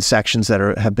in sections that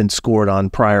have been scored on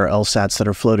prior LSATs that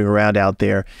are floating around out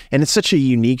there. And it's such a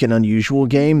unique and unusual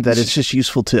game that it's just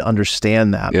useful to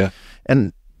understand that. Yeah.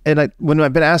 And when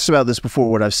I've been asked about this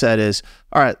before, what I've said is,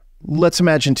 all right, let's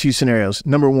imagine two scenarios.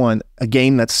 Number one, a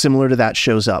game that's similar to that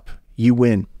shows up. You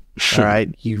win. All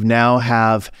right. You now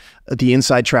have the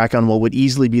inside track on what would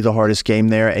easily be the hardest game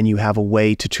there, and you have a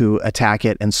way to attack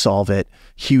it and solve it.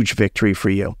 Huge victory for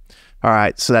you. All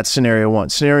right. So that's scenario one.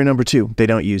 Scenario number two, they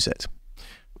don't use it.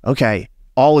 Okay.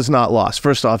 All is not lost.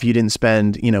 First off, you didn't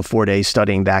spend, 4 days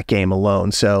studying that game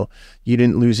alone. So you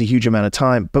didn't lose a huge amount of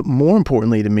time. But more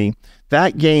importantly to me,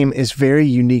 that game is very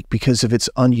unique because of its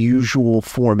unusual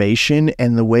formation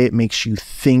and the way it makes you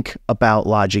think about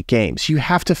logic games. You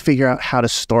have to figure out how to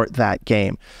start that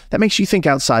game. That makes you think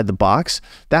outside the box.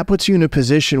 That puts you in a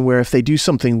position where if they do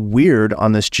something weird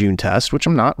on this June test, which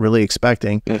I'm not really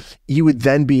expecting, you would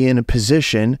then be in a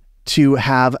position to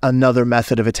have another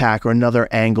method of attack or another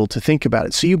angle to think about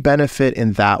it. So you benefit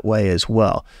in that way as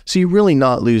well. So you're really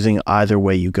not losing either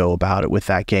way you go about it with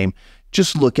that game.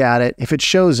 Just look at it. If it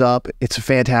shows up, it's a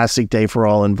fantastic day for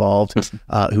all involved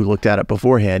who looked at it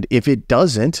beforehand. If it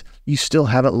doesn't, you still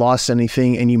haven't lost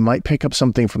anything, and you might pick up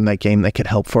something from that game that could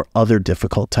help for other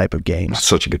difficult type of games. That's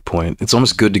such a good point. It's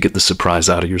almost good to get the surprise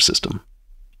out of your system.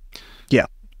 Yeah.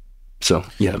 So,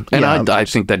 yeah. And I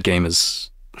think that game is...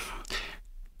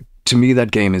 To me,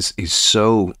 that game is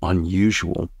so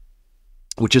unusual,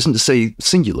 which isn't to say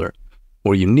singular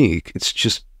or unique. It's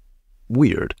just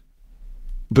weird.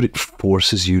 But it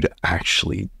forces you to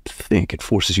actually think. It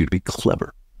forces you to be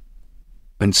clever.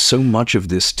 And so much of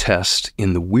this test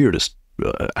in the weirdest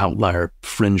outlier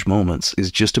fringe moments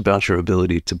is just about your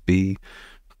ability to be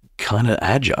kind of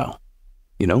agile,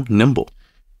 nimble.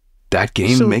 That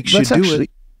game makes you do it.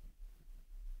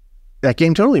 That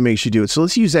game totally makes you do it. So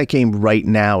let's use that game right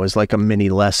now as like a mini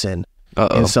lesson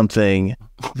in something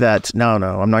that, no,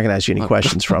 I'm not going to ask you any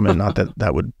questions from it. Not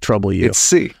that would trouble you. It's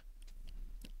C.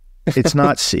 It's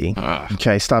not C.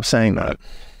 Okay, stop saying that.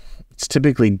 It's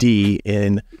typically D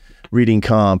in reading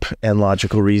comp and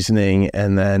logical reasoning,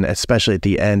 and then especially at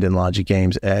the end in logic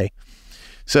games, A.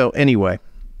 So anyway,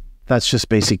 that's just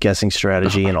basic guessing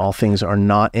strategy, and all things are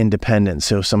not independent.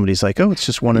 So if somebody's like, oh, it's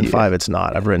just 1 in 5, it's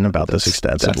not. I've written about this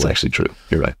extensively. That's actually true.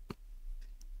 You're right.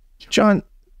 Jon,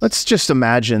 let's just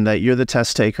imagine that you're the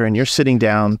test taker and you're sitting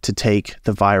down to take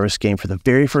the virus game for the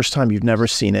very first time. You've never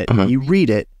seen it. You read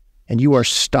it and you are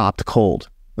stopped cold.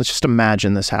 Let's just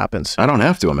imagine this happens. I don't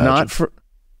have to imagine.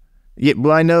 Yeah,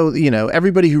 well, I know,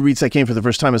 everybody who reads that game for the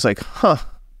first time is like,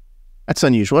 that's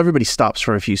unusual. Everybody stops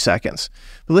for a few seconds.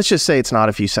 But let's just say it's not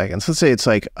a few seconds. Let's say it's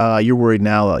like, you're worried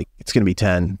now, like it's going to be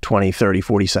 10, 20, 30,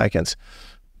 40 seconds.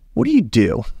 What do you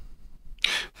do?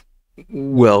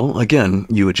 Well, again,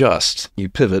 you adjust, you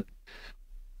pivot.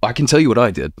 I can tell you what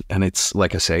I did. And it's,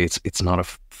 like I say, it's not a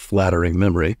flattering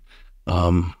memory.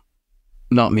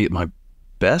 Not me at my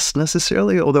best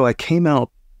necessarily, although I came out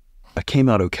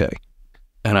okay.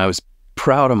 And I was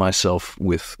proud of myself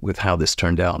with how this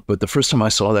turned out. But the first time I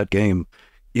saw that game,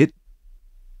 it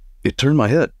turned my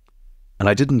head and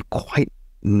I didn't quite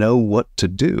know what to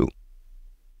do.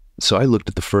 So I looked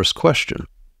at the first question,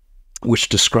 which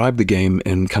described the game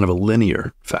in kind of a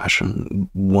linear fashion,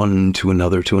 one to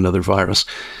another virus.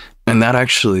 And that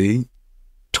actually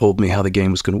told me how the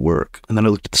game was going to work. And then I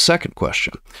looked at the second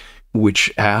question,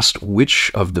 which asked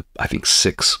which of the, I think,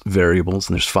 6 variables,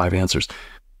 and there's 5 answers,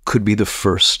 could be the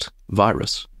first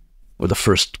virus or the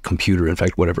first computer, in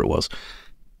fact, whatever it was.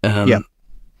 And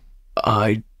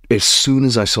as soon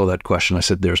as I saw that question, I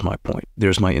said, there's my point.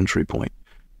 There's my entry point,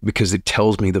 because it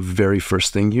tells me the very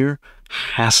first thing here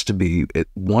has to be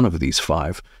one of these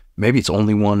 5. Maybe it's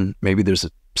only one. Maybe there's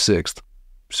a 6th,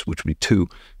 which would be 2.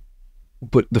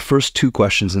 But the first 2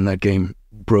 questions in that game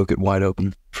broke it wide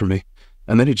open for me.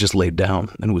 And then it just laid down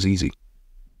and it was easy.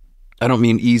 I don't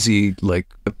mean easy,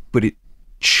 but it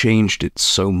changed it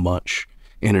so much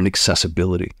in an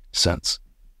accessibility sense.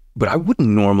 But I wouldn't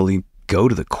normally go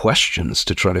to the questions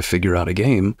to try to figure out a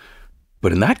game.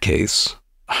 But in that case,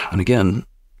 and again,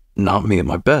 not me at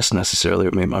my best necessarily,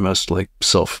 or maybe my most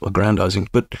self-aggrandizing,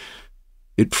 but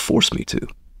it forced me to.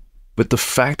 But the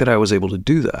fact that I was able to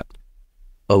do that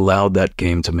allowed that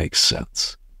game to make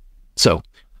sense. So,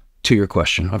 to your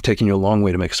question, I've taken you a long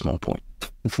way to make a small point,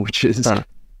 which is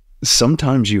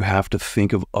sometimes you have to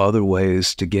think of other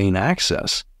ways to gain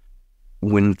access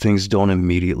when things don't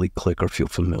immediately click or feel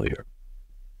familiar.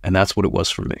 And that's what it was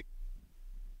for me.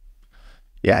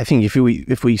 Yeah, I think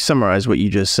if we summarize what you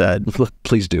just said.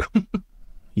 Please do.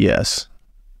 Yes.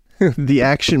 The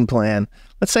action plan.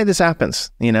 Let's say this happens,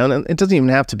 and it doesn't even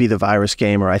have to be the virus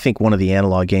game, or I think one of the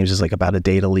analog games is like about a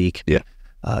data leak. Yeah.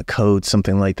 Code,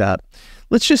 something like that.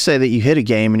 Let's just say that you hit a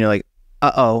game and you're like,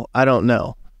 uh-oh, I don't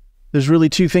know. There's really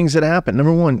 2 things that happen.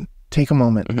 Number 1, take a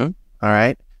moment. All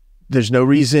right. There's no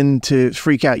reason to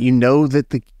freak out. You know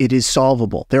that it is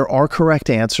solvable. There are correct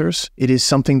answers. It is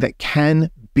something that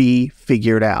can be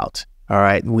figured out. All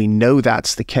right. We know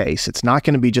that's the case. It's not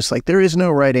going to be just like there is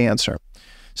no right answer.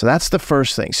 So that's the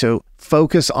first thing. So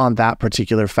focus on that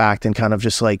particular fact and kind of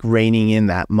just like reining in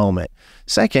that moment.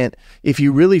 Second, if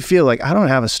you really feel like I don't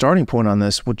have a starting point on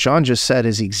this, what Jon just said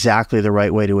is exactly the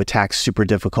right way to attack super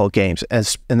difficult games.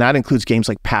 And that includes games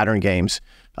like pattern games,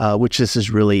 which this is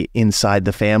really inside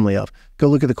the family of. Go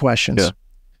look at the questions. Yeah.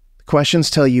 The questions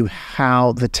tell you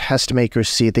how the test makers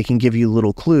see it. They can give you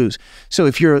little clues. So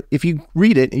if you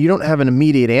read it and you don't have an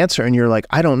immediate answer and you're like,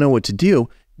 I don't know what to do,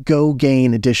 go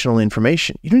gain additional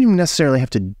information. You don't even necessarily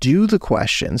have to do the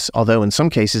questions, although in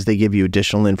some cases they give you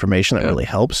additional information that really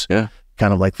helps. Yeah.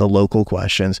 Kind of like the local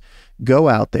questions. Go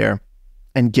out there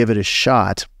and give it a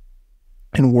shot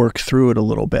and work through it a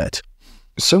little bit.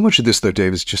 So much of this, though,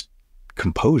 Dave, is just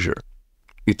composure.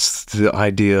 It's the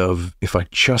idea of if I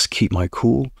just keep my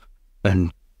cool,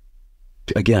 and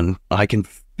again, I can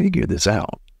figure this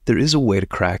out. There is a way to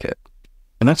crack it.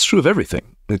 And that's true of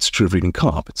everything. It's true of reading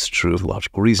comp. It's true of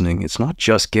logical reasoning. It's not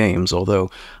just games, although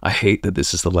I hate that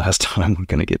this is the last time we're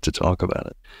going to get to talk about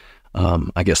it.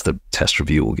 I guess the test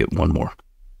review will get one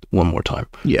more time.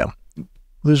 Yeah.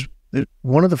 There's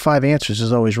one of the 5 answers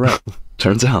is always right.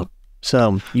 Turns out.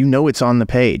 So it's on the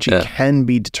page. It can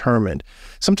be determined.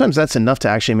 Sometimes that's enough to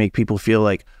actually make people feel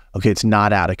like, okay, it's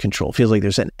not out of control. It feels like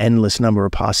there's an endless number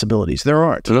of possibilities. There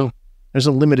aren't. No. There's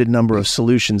a limited number of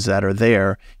solutions that are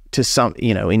there to some,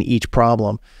 in each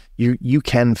problem. You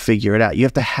can figure it out. You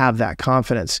have to have that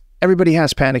confidence. Everybody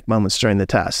has panic moments during the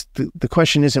test. The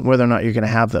question isn't whether or not you're going to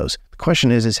have those. The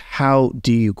question is how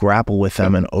do you grapple with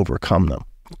them and overcome them?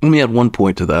 Let me add one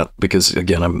point to that, because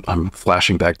again, I'm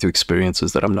flashing back to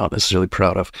experiences that I'm not necessarily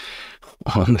proud of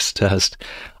on this test.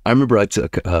 I remember I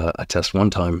took a test one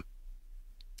time,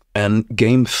 and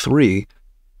game 3,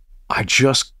 I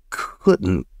just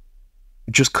couldn't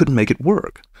make it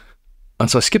work. And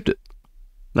so I skipped it.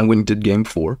 And I went and did game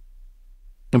 4.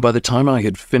 And by the time I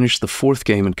had finished the 4th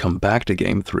game and come back to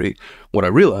game 3, what I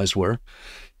realized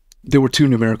there were 2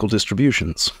 numerical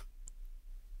distributions.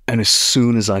 And as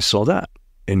soon as I saw that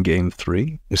in game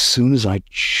 3, as soon as I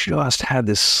just had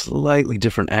this slightly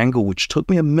different angle, which took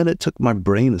me a minute, took my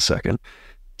brain a second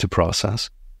to process,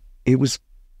 it was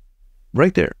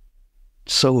right there,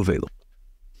 so available.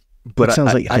 But it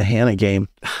sounds like a Hannah game.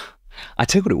 I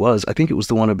tell you what it was. I think it was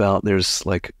the one about there's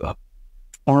like a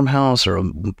farmhouse or a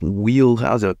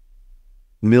wheelhouse, a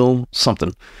mill,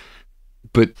 something.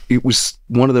 But it was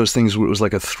one of those things where it was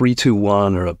like a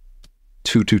 3-2-1 or a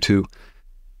 2-2-2.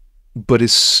 But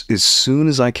as soon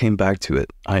as I came back to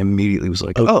it, I immediately was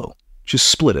like, oh, just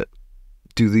split it.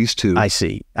 Do these two. I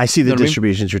see the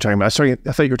distributions you're talking about. I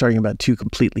thought you were talking about two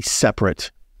completely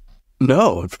separate.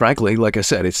 No, frankly, like I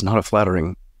said, it's not a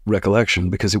flattering recollection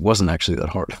because it wasn't actually that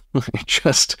hard.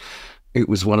 It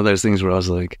was one of those things where I was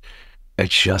like, it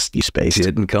just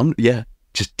didn't come. Yeah,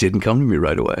 just didn't come to me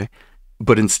right away.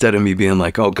 But instead of me being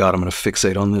like, oh God, I'm going to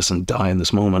fixate on this and die in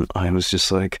this moment, I was just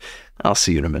like, I'll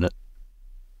see you in a minute.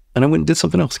 And I went and did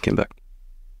something else and came back.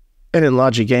 And in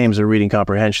logic games or reading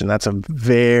comprehension, that's a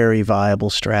very viable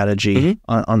strategy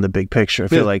on the big picture. I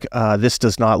feel like this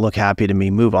does not look happy to me.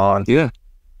 Move on. Yeah.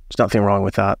 There's nothing wrong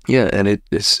with that. Yeah. And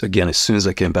it's again, as soon as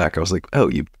I came back, I was like, oh,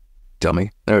 you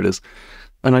dummy. There it is.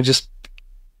 And I just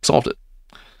solved it.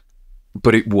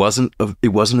 But it wasn't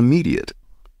immediate.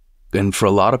 And for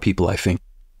a lot of people, I think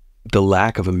the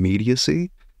lack of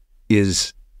immediacy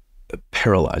is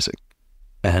paralyzing.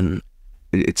 And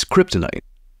it's kryptonite.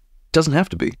 Doesn't have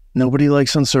to be. Nobody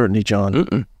likes uncertainty,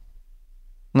 Jon.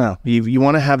 No, you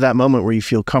want to have that moment where you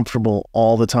feel comfortable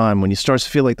all the time. When you start to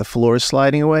feel like the floor is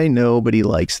sliding away, nobody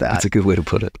likes that. That's a good way to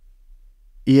put it.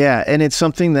 Yeah, and it's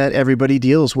something that everybody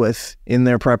deals with in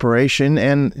their preparation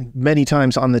and many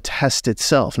times on the test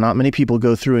itself. Not many people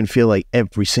go through and feel like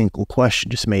every single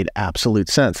question just made absolute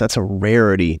sense. That's a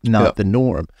rarity, not the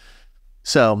norm.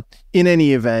 So in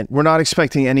any event, we're not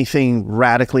expecting anything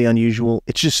radically unusual.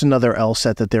 It's just another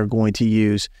LSAT that they're going to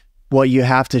use. What you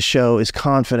have to show is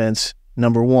confidence.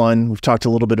 Number one, we've talked a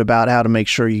little bit about how to make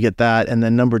sure you get that. And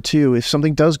then number two, if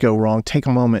something does go wrong, take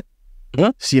a moment.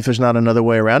 See if there's not another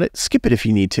way around it. Skip it if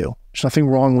you need to. There's nothing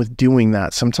wrong with doing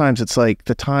that. Sometimes it's like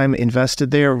the time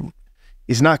invested there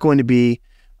is not going to be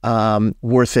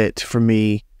worth it for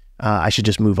me. I should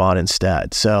just move on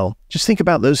instead. So just think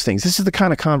about those things. This is the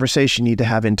kind of conversation you need to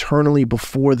have internally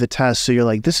before the test. So you're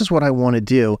like, this is what I want to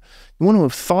do. You want to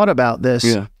have thought about this.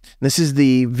 Yeah. This is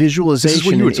the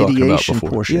visualization and ideation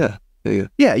portion.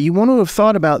 Yeah, you want to have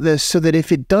thought about this so that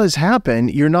if it does happen,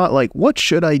 you're not like, what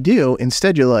should I do?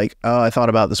 Instead, you're like, oh, I thought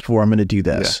about this before. I'm going to do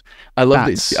this. Yeah. I love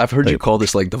this. I've heard you call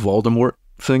this like the Voldemort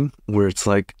thing, where it's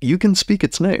like, you can speak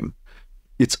its name.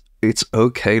 It's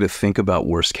okay to think about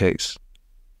worst case.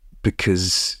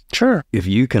 Because if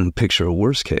you can picture a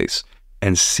worst case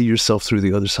and see yourself through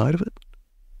the other side of it,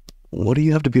 what do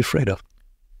you have to be afraid of?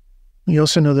 You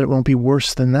also know that it won't be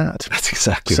worse than that. That's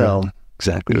exactly right.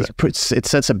 Exactly right. It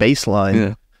sets a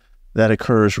baseline that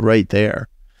occurs right there.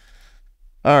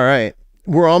 All right.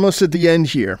 We're almost at the end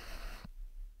here.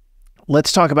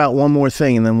 Let's talk about one more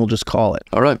thing and then we'll just call it.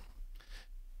 All right.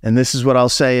 And this is what I'll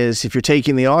say is, if you're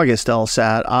taking the August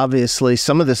LSAT, obviously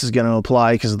some of this is going to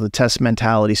apply because of the test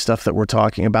mentality stuff that we're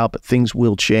talking about, but things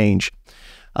will change.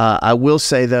 I will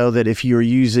say, though, that if you're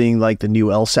using like the new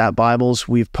LSAT Bibles,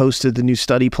 we've posted the new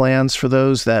study plans for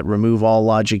those that remove all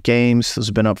logic games. Those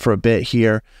have been up for a bit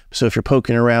here. So if you're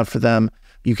poking around for them,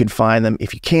 you can find them.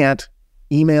 If you can't,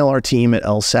 email our team at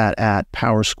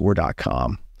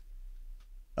lsat@powerscore.com.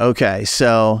 Okay,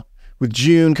 so with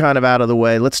June kind of out of the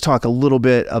way, let's talk a little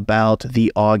bit about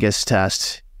the August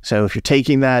test. So if you're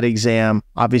taking that exam,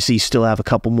 obviously you still have a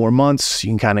couple more months.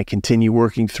 You can kind of continue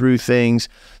working through things.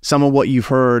 Some of what you've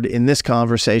heard in this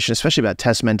conversation, especially about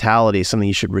test mentality, is something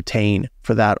you should retain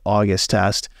for that August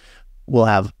test. We'll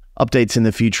have updates in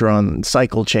the future on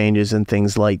cycle changes and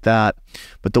things like that.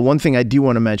 But the one thing I do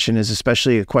want to mention is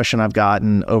especially a question I've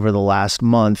gotten over the last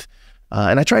month.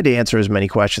 And I tried to answer as many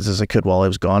questions as I could while I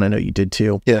was gone. I know you did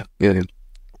too. Yeah.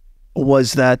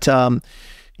 Was that,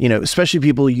 especially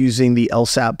people using the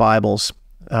LSAT Bibles.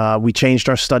 We changed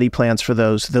our study plans for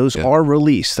those. Those are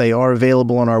released. They are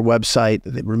available on our website.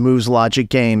 It removes logic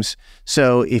games.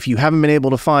 So if you haven't been able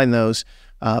to find those,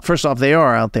 first off, they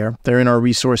are out there. They're in our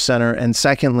resource center. And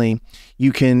secondly,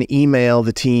 you can email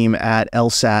the team at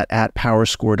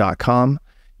lsat@powerscore.com.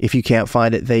 If you can't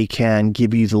find it, they can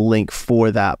give you the link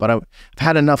for that. But I've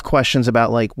had enough questions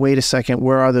about like, wait a second,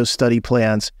 where are those study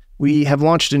plans? We have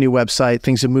launched a new website.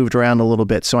 Things have moved around a little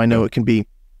bit, so I know it can be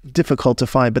difficult to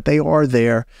find, but they are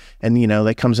there. And,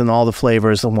 that comes in all the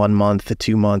flavors, the 1 month, the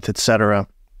 2 month, etc.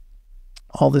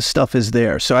 All this stuff is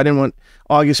there. So I didn't want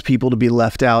August people to be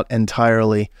left out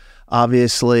entirely.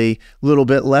 Obviously, a little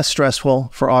bit less stressful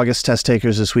for August test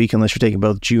takers this week, unless you're taking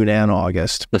both June and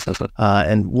August.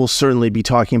 And we'll certainly be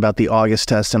talking about the August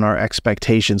test and our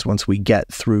expectations once we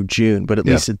get through June. But at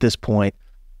least at this point,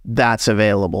 that's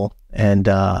available. And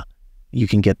you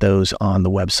can get those on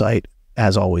the website,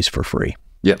 as always, for free.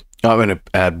 Yeah. I'm going to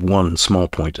add one small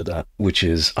point to that, which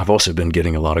is I've also been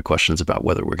getting a lot of questions about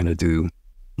whether we're going to do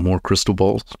more crystal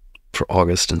balls for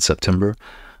August and September.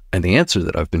 And the answer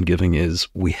that I've been giving is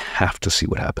we have to see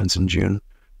what happens in June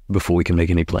before we can make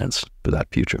any plans for that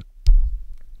future.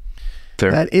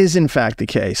 Fair? That is, in fact, the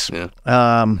case. Yeah.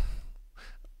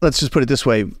 Let's just put it this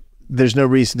way. There's no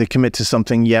reason to commit to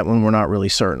something yet when we're not really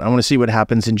certain. I want to see what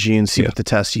happens in June, see what the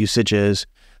test usage is.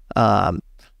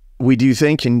 We do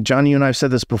think, and John, you and I have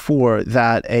said this before,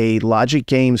 that a Logic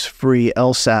Games free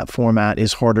LSAT format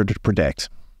is harder to predict.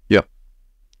 Yep.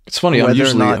 It's funny.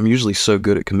 I'm usually so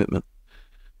good at commitment.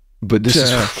 But this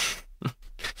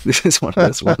is one of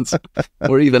those ones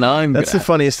where even I'm... That's the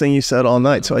funniest thing you said all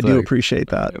night, so I do appreciate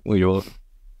that. Well, you're welcome.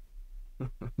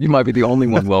 You might be the only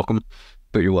one welcome,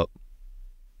 but you're welcome.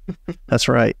 That's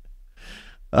right.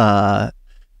 I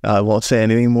won't say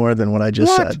anything more than what I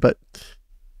just said, but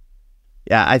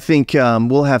yeah, I think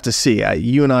we'll have to see.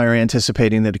 You and I are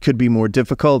anticipating that it could be more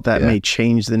difficult. That may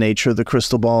change the nature of the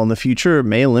crystal ball in the future. It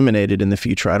may eliminate it in the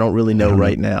future. I don't really know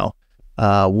right now.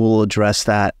 We'll address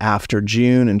that after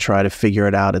June and try to figure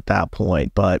it out at that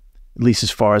point. But at least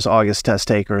as far as August test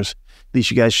takers, at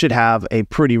least you guys should have a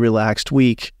pretty relaxed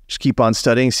week. Just keep on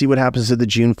studying, see what happens to the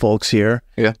June folks here.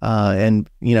 Yeah. And,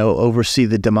 oversee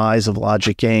the demise of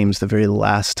Logic Games the very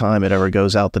last time it ever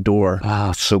goes out the door.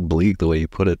 It's so bleak the way you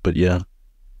put it, but yeah.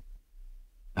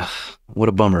 What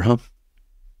a bummer, huh?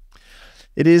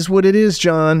 It is what it is,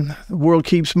 John. The world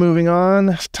keeps moving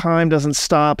on. Time doesn't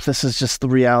stop. This is just the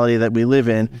reality that we live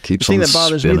in. The thing that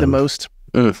bothers me the most,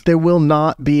 there will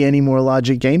not be any more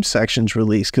Logic Game sections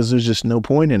released because there's just no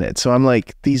point in it. So I'm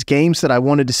like, these games that I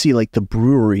wanted to see, like the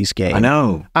Breweries game. I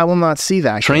know. I will not see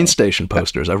that Train station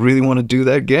posters. I really want to do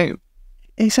that game.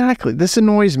 Exactly. This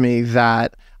annoys me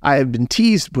that I have been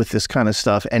teased with this kind of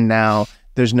stuff and now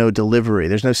there's no delivery.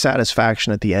 There's no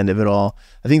satisfaction at the end of it all.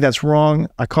 I think that's wrong.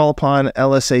 I call upon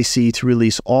LSAC to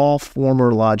release all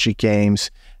former Logic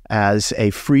games as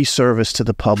a free service to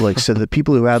the public so that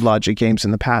people who had Logic games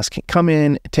in the past can come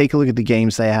in, take a look at the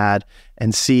games they had,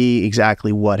 and see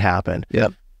exactly what happened.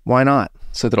 Yep. Why not?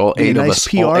 So that all eight of us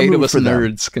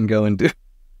nerds can go and do.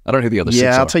 I don't know who the other six are.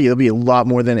 Yeah, I'll tell you, there'll be a lot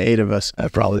more than 8 of us.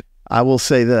 Probably. I will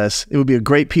say this. It would be a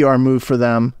great PR move for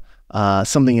them.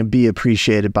 Something to be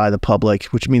appreciated by the public,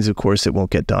 which means, of course, it won't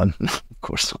get done. Of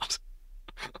course not.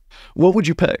 What would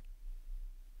you pay?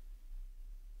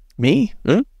 Me?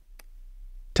 $10.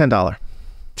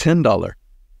 $10.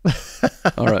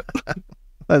 All right.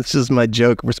 That's just my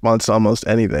joke response to almost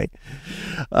anything.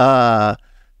 And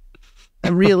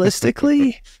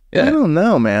realistically, I don't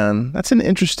know, man. That's an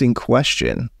interesting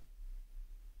question.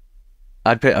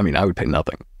 I would pay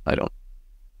nothing. I don't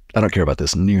care about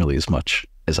this nearly as much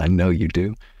as I know you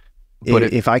do.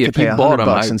 But if I could pay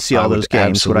 $100 and see all those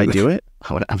games, would I do it?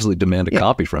 I would absolutely demand a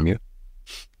copy from you.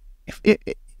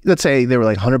 Let's say they were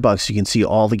like $100, you can see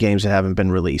all the games that haven't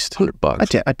been released.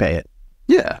 $100. I'd pay it.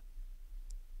 Yeah.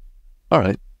 All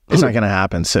right. It's not going to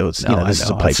happen. So it's this is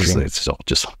a pipe dream. It's all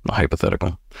just a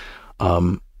hypothetical.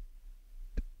 I'm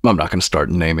not going to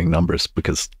start naming numbers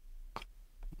because,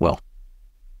 well.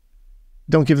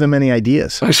 Don't give them any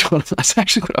ideas. That's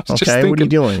actually what I was just thinking. Okay, what are you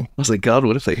doing? I was like, God,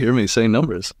 what if they hear me say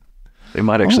numbers? They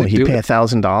might actually do it. He'd pay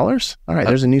 $1,000? All right,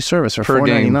 there's a new service for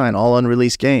 $4.99, all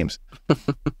unreleased games.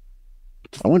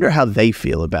 I wonder how they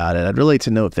feel about it. I'd really like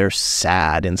to know if they're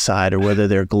sad inside or whether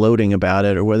they're gloating about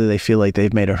it or whether they feel like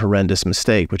they've made a horrendous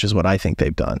mistake, which is what I think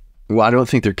they've done. Well, I don't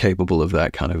think they're capable of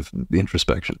that kind of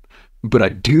introspection, but I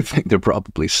do think they're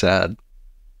probably sad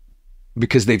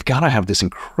because they've got to have this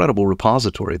incredible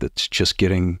repository that's just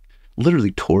getting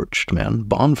literally torched, man,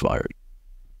 bonfired.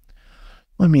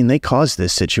 I mean, they caused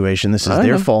this situation. This is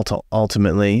their fault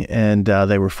ultimately, and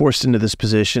they were forced into this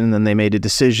position, and then they made a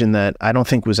decision that I don't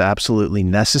think was absolutely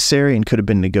necessary and could have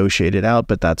been negotiated out,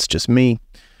 but that's just me.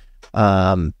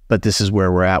 But this is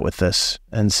where we're at with this.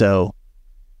 And so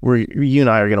you and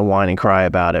I are going to whine and cry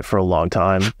about it for a long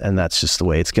time, and that's just the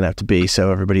way it's going to have to be.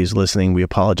 So everybody who's listening, we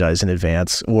apologize in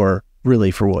advance, or really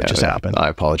for what just happened. I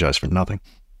apologize for nothing.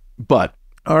 But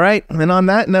all right, and on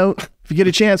that note, if you get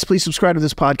a chance, please subscribe to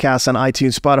this podcast on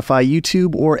iTunes, Spotify,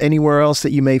 YouTube, or anywhere else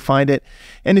that you may find it.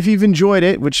 And if you've enjoyed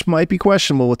it, which might be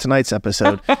questionable with tonight's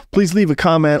episode, please leave a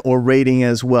comment or rating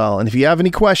as well. And if you have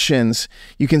any questions,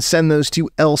 you can send those to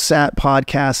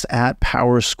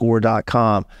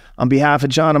lsatpodcast@powerscore.com. On behalf of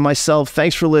John and myself,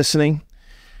 thanks for listening.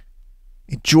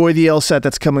 Enjoy the LSAT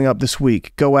that's coming up this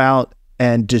week. Go out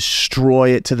and destroy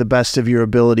it to the best of your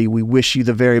ability. We wish you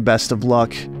the very best of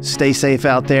luck. Stay safe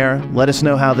out there. Let us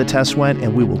know how the test went,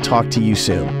 and we will talk to you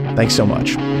soon. Thanks so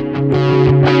much.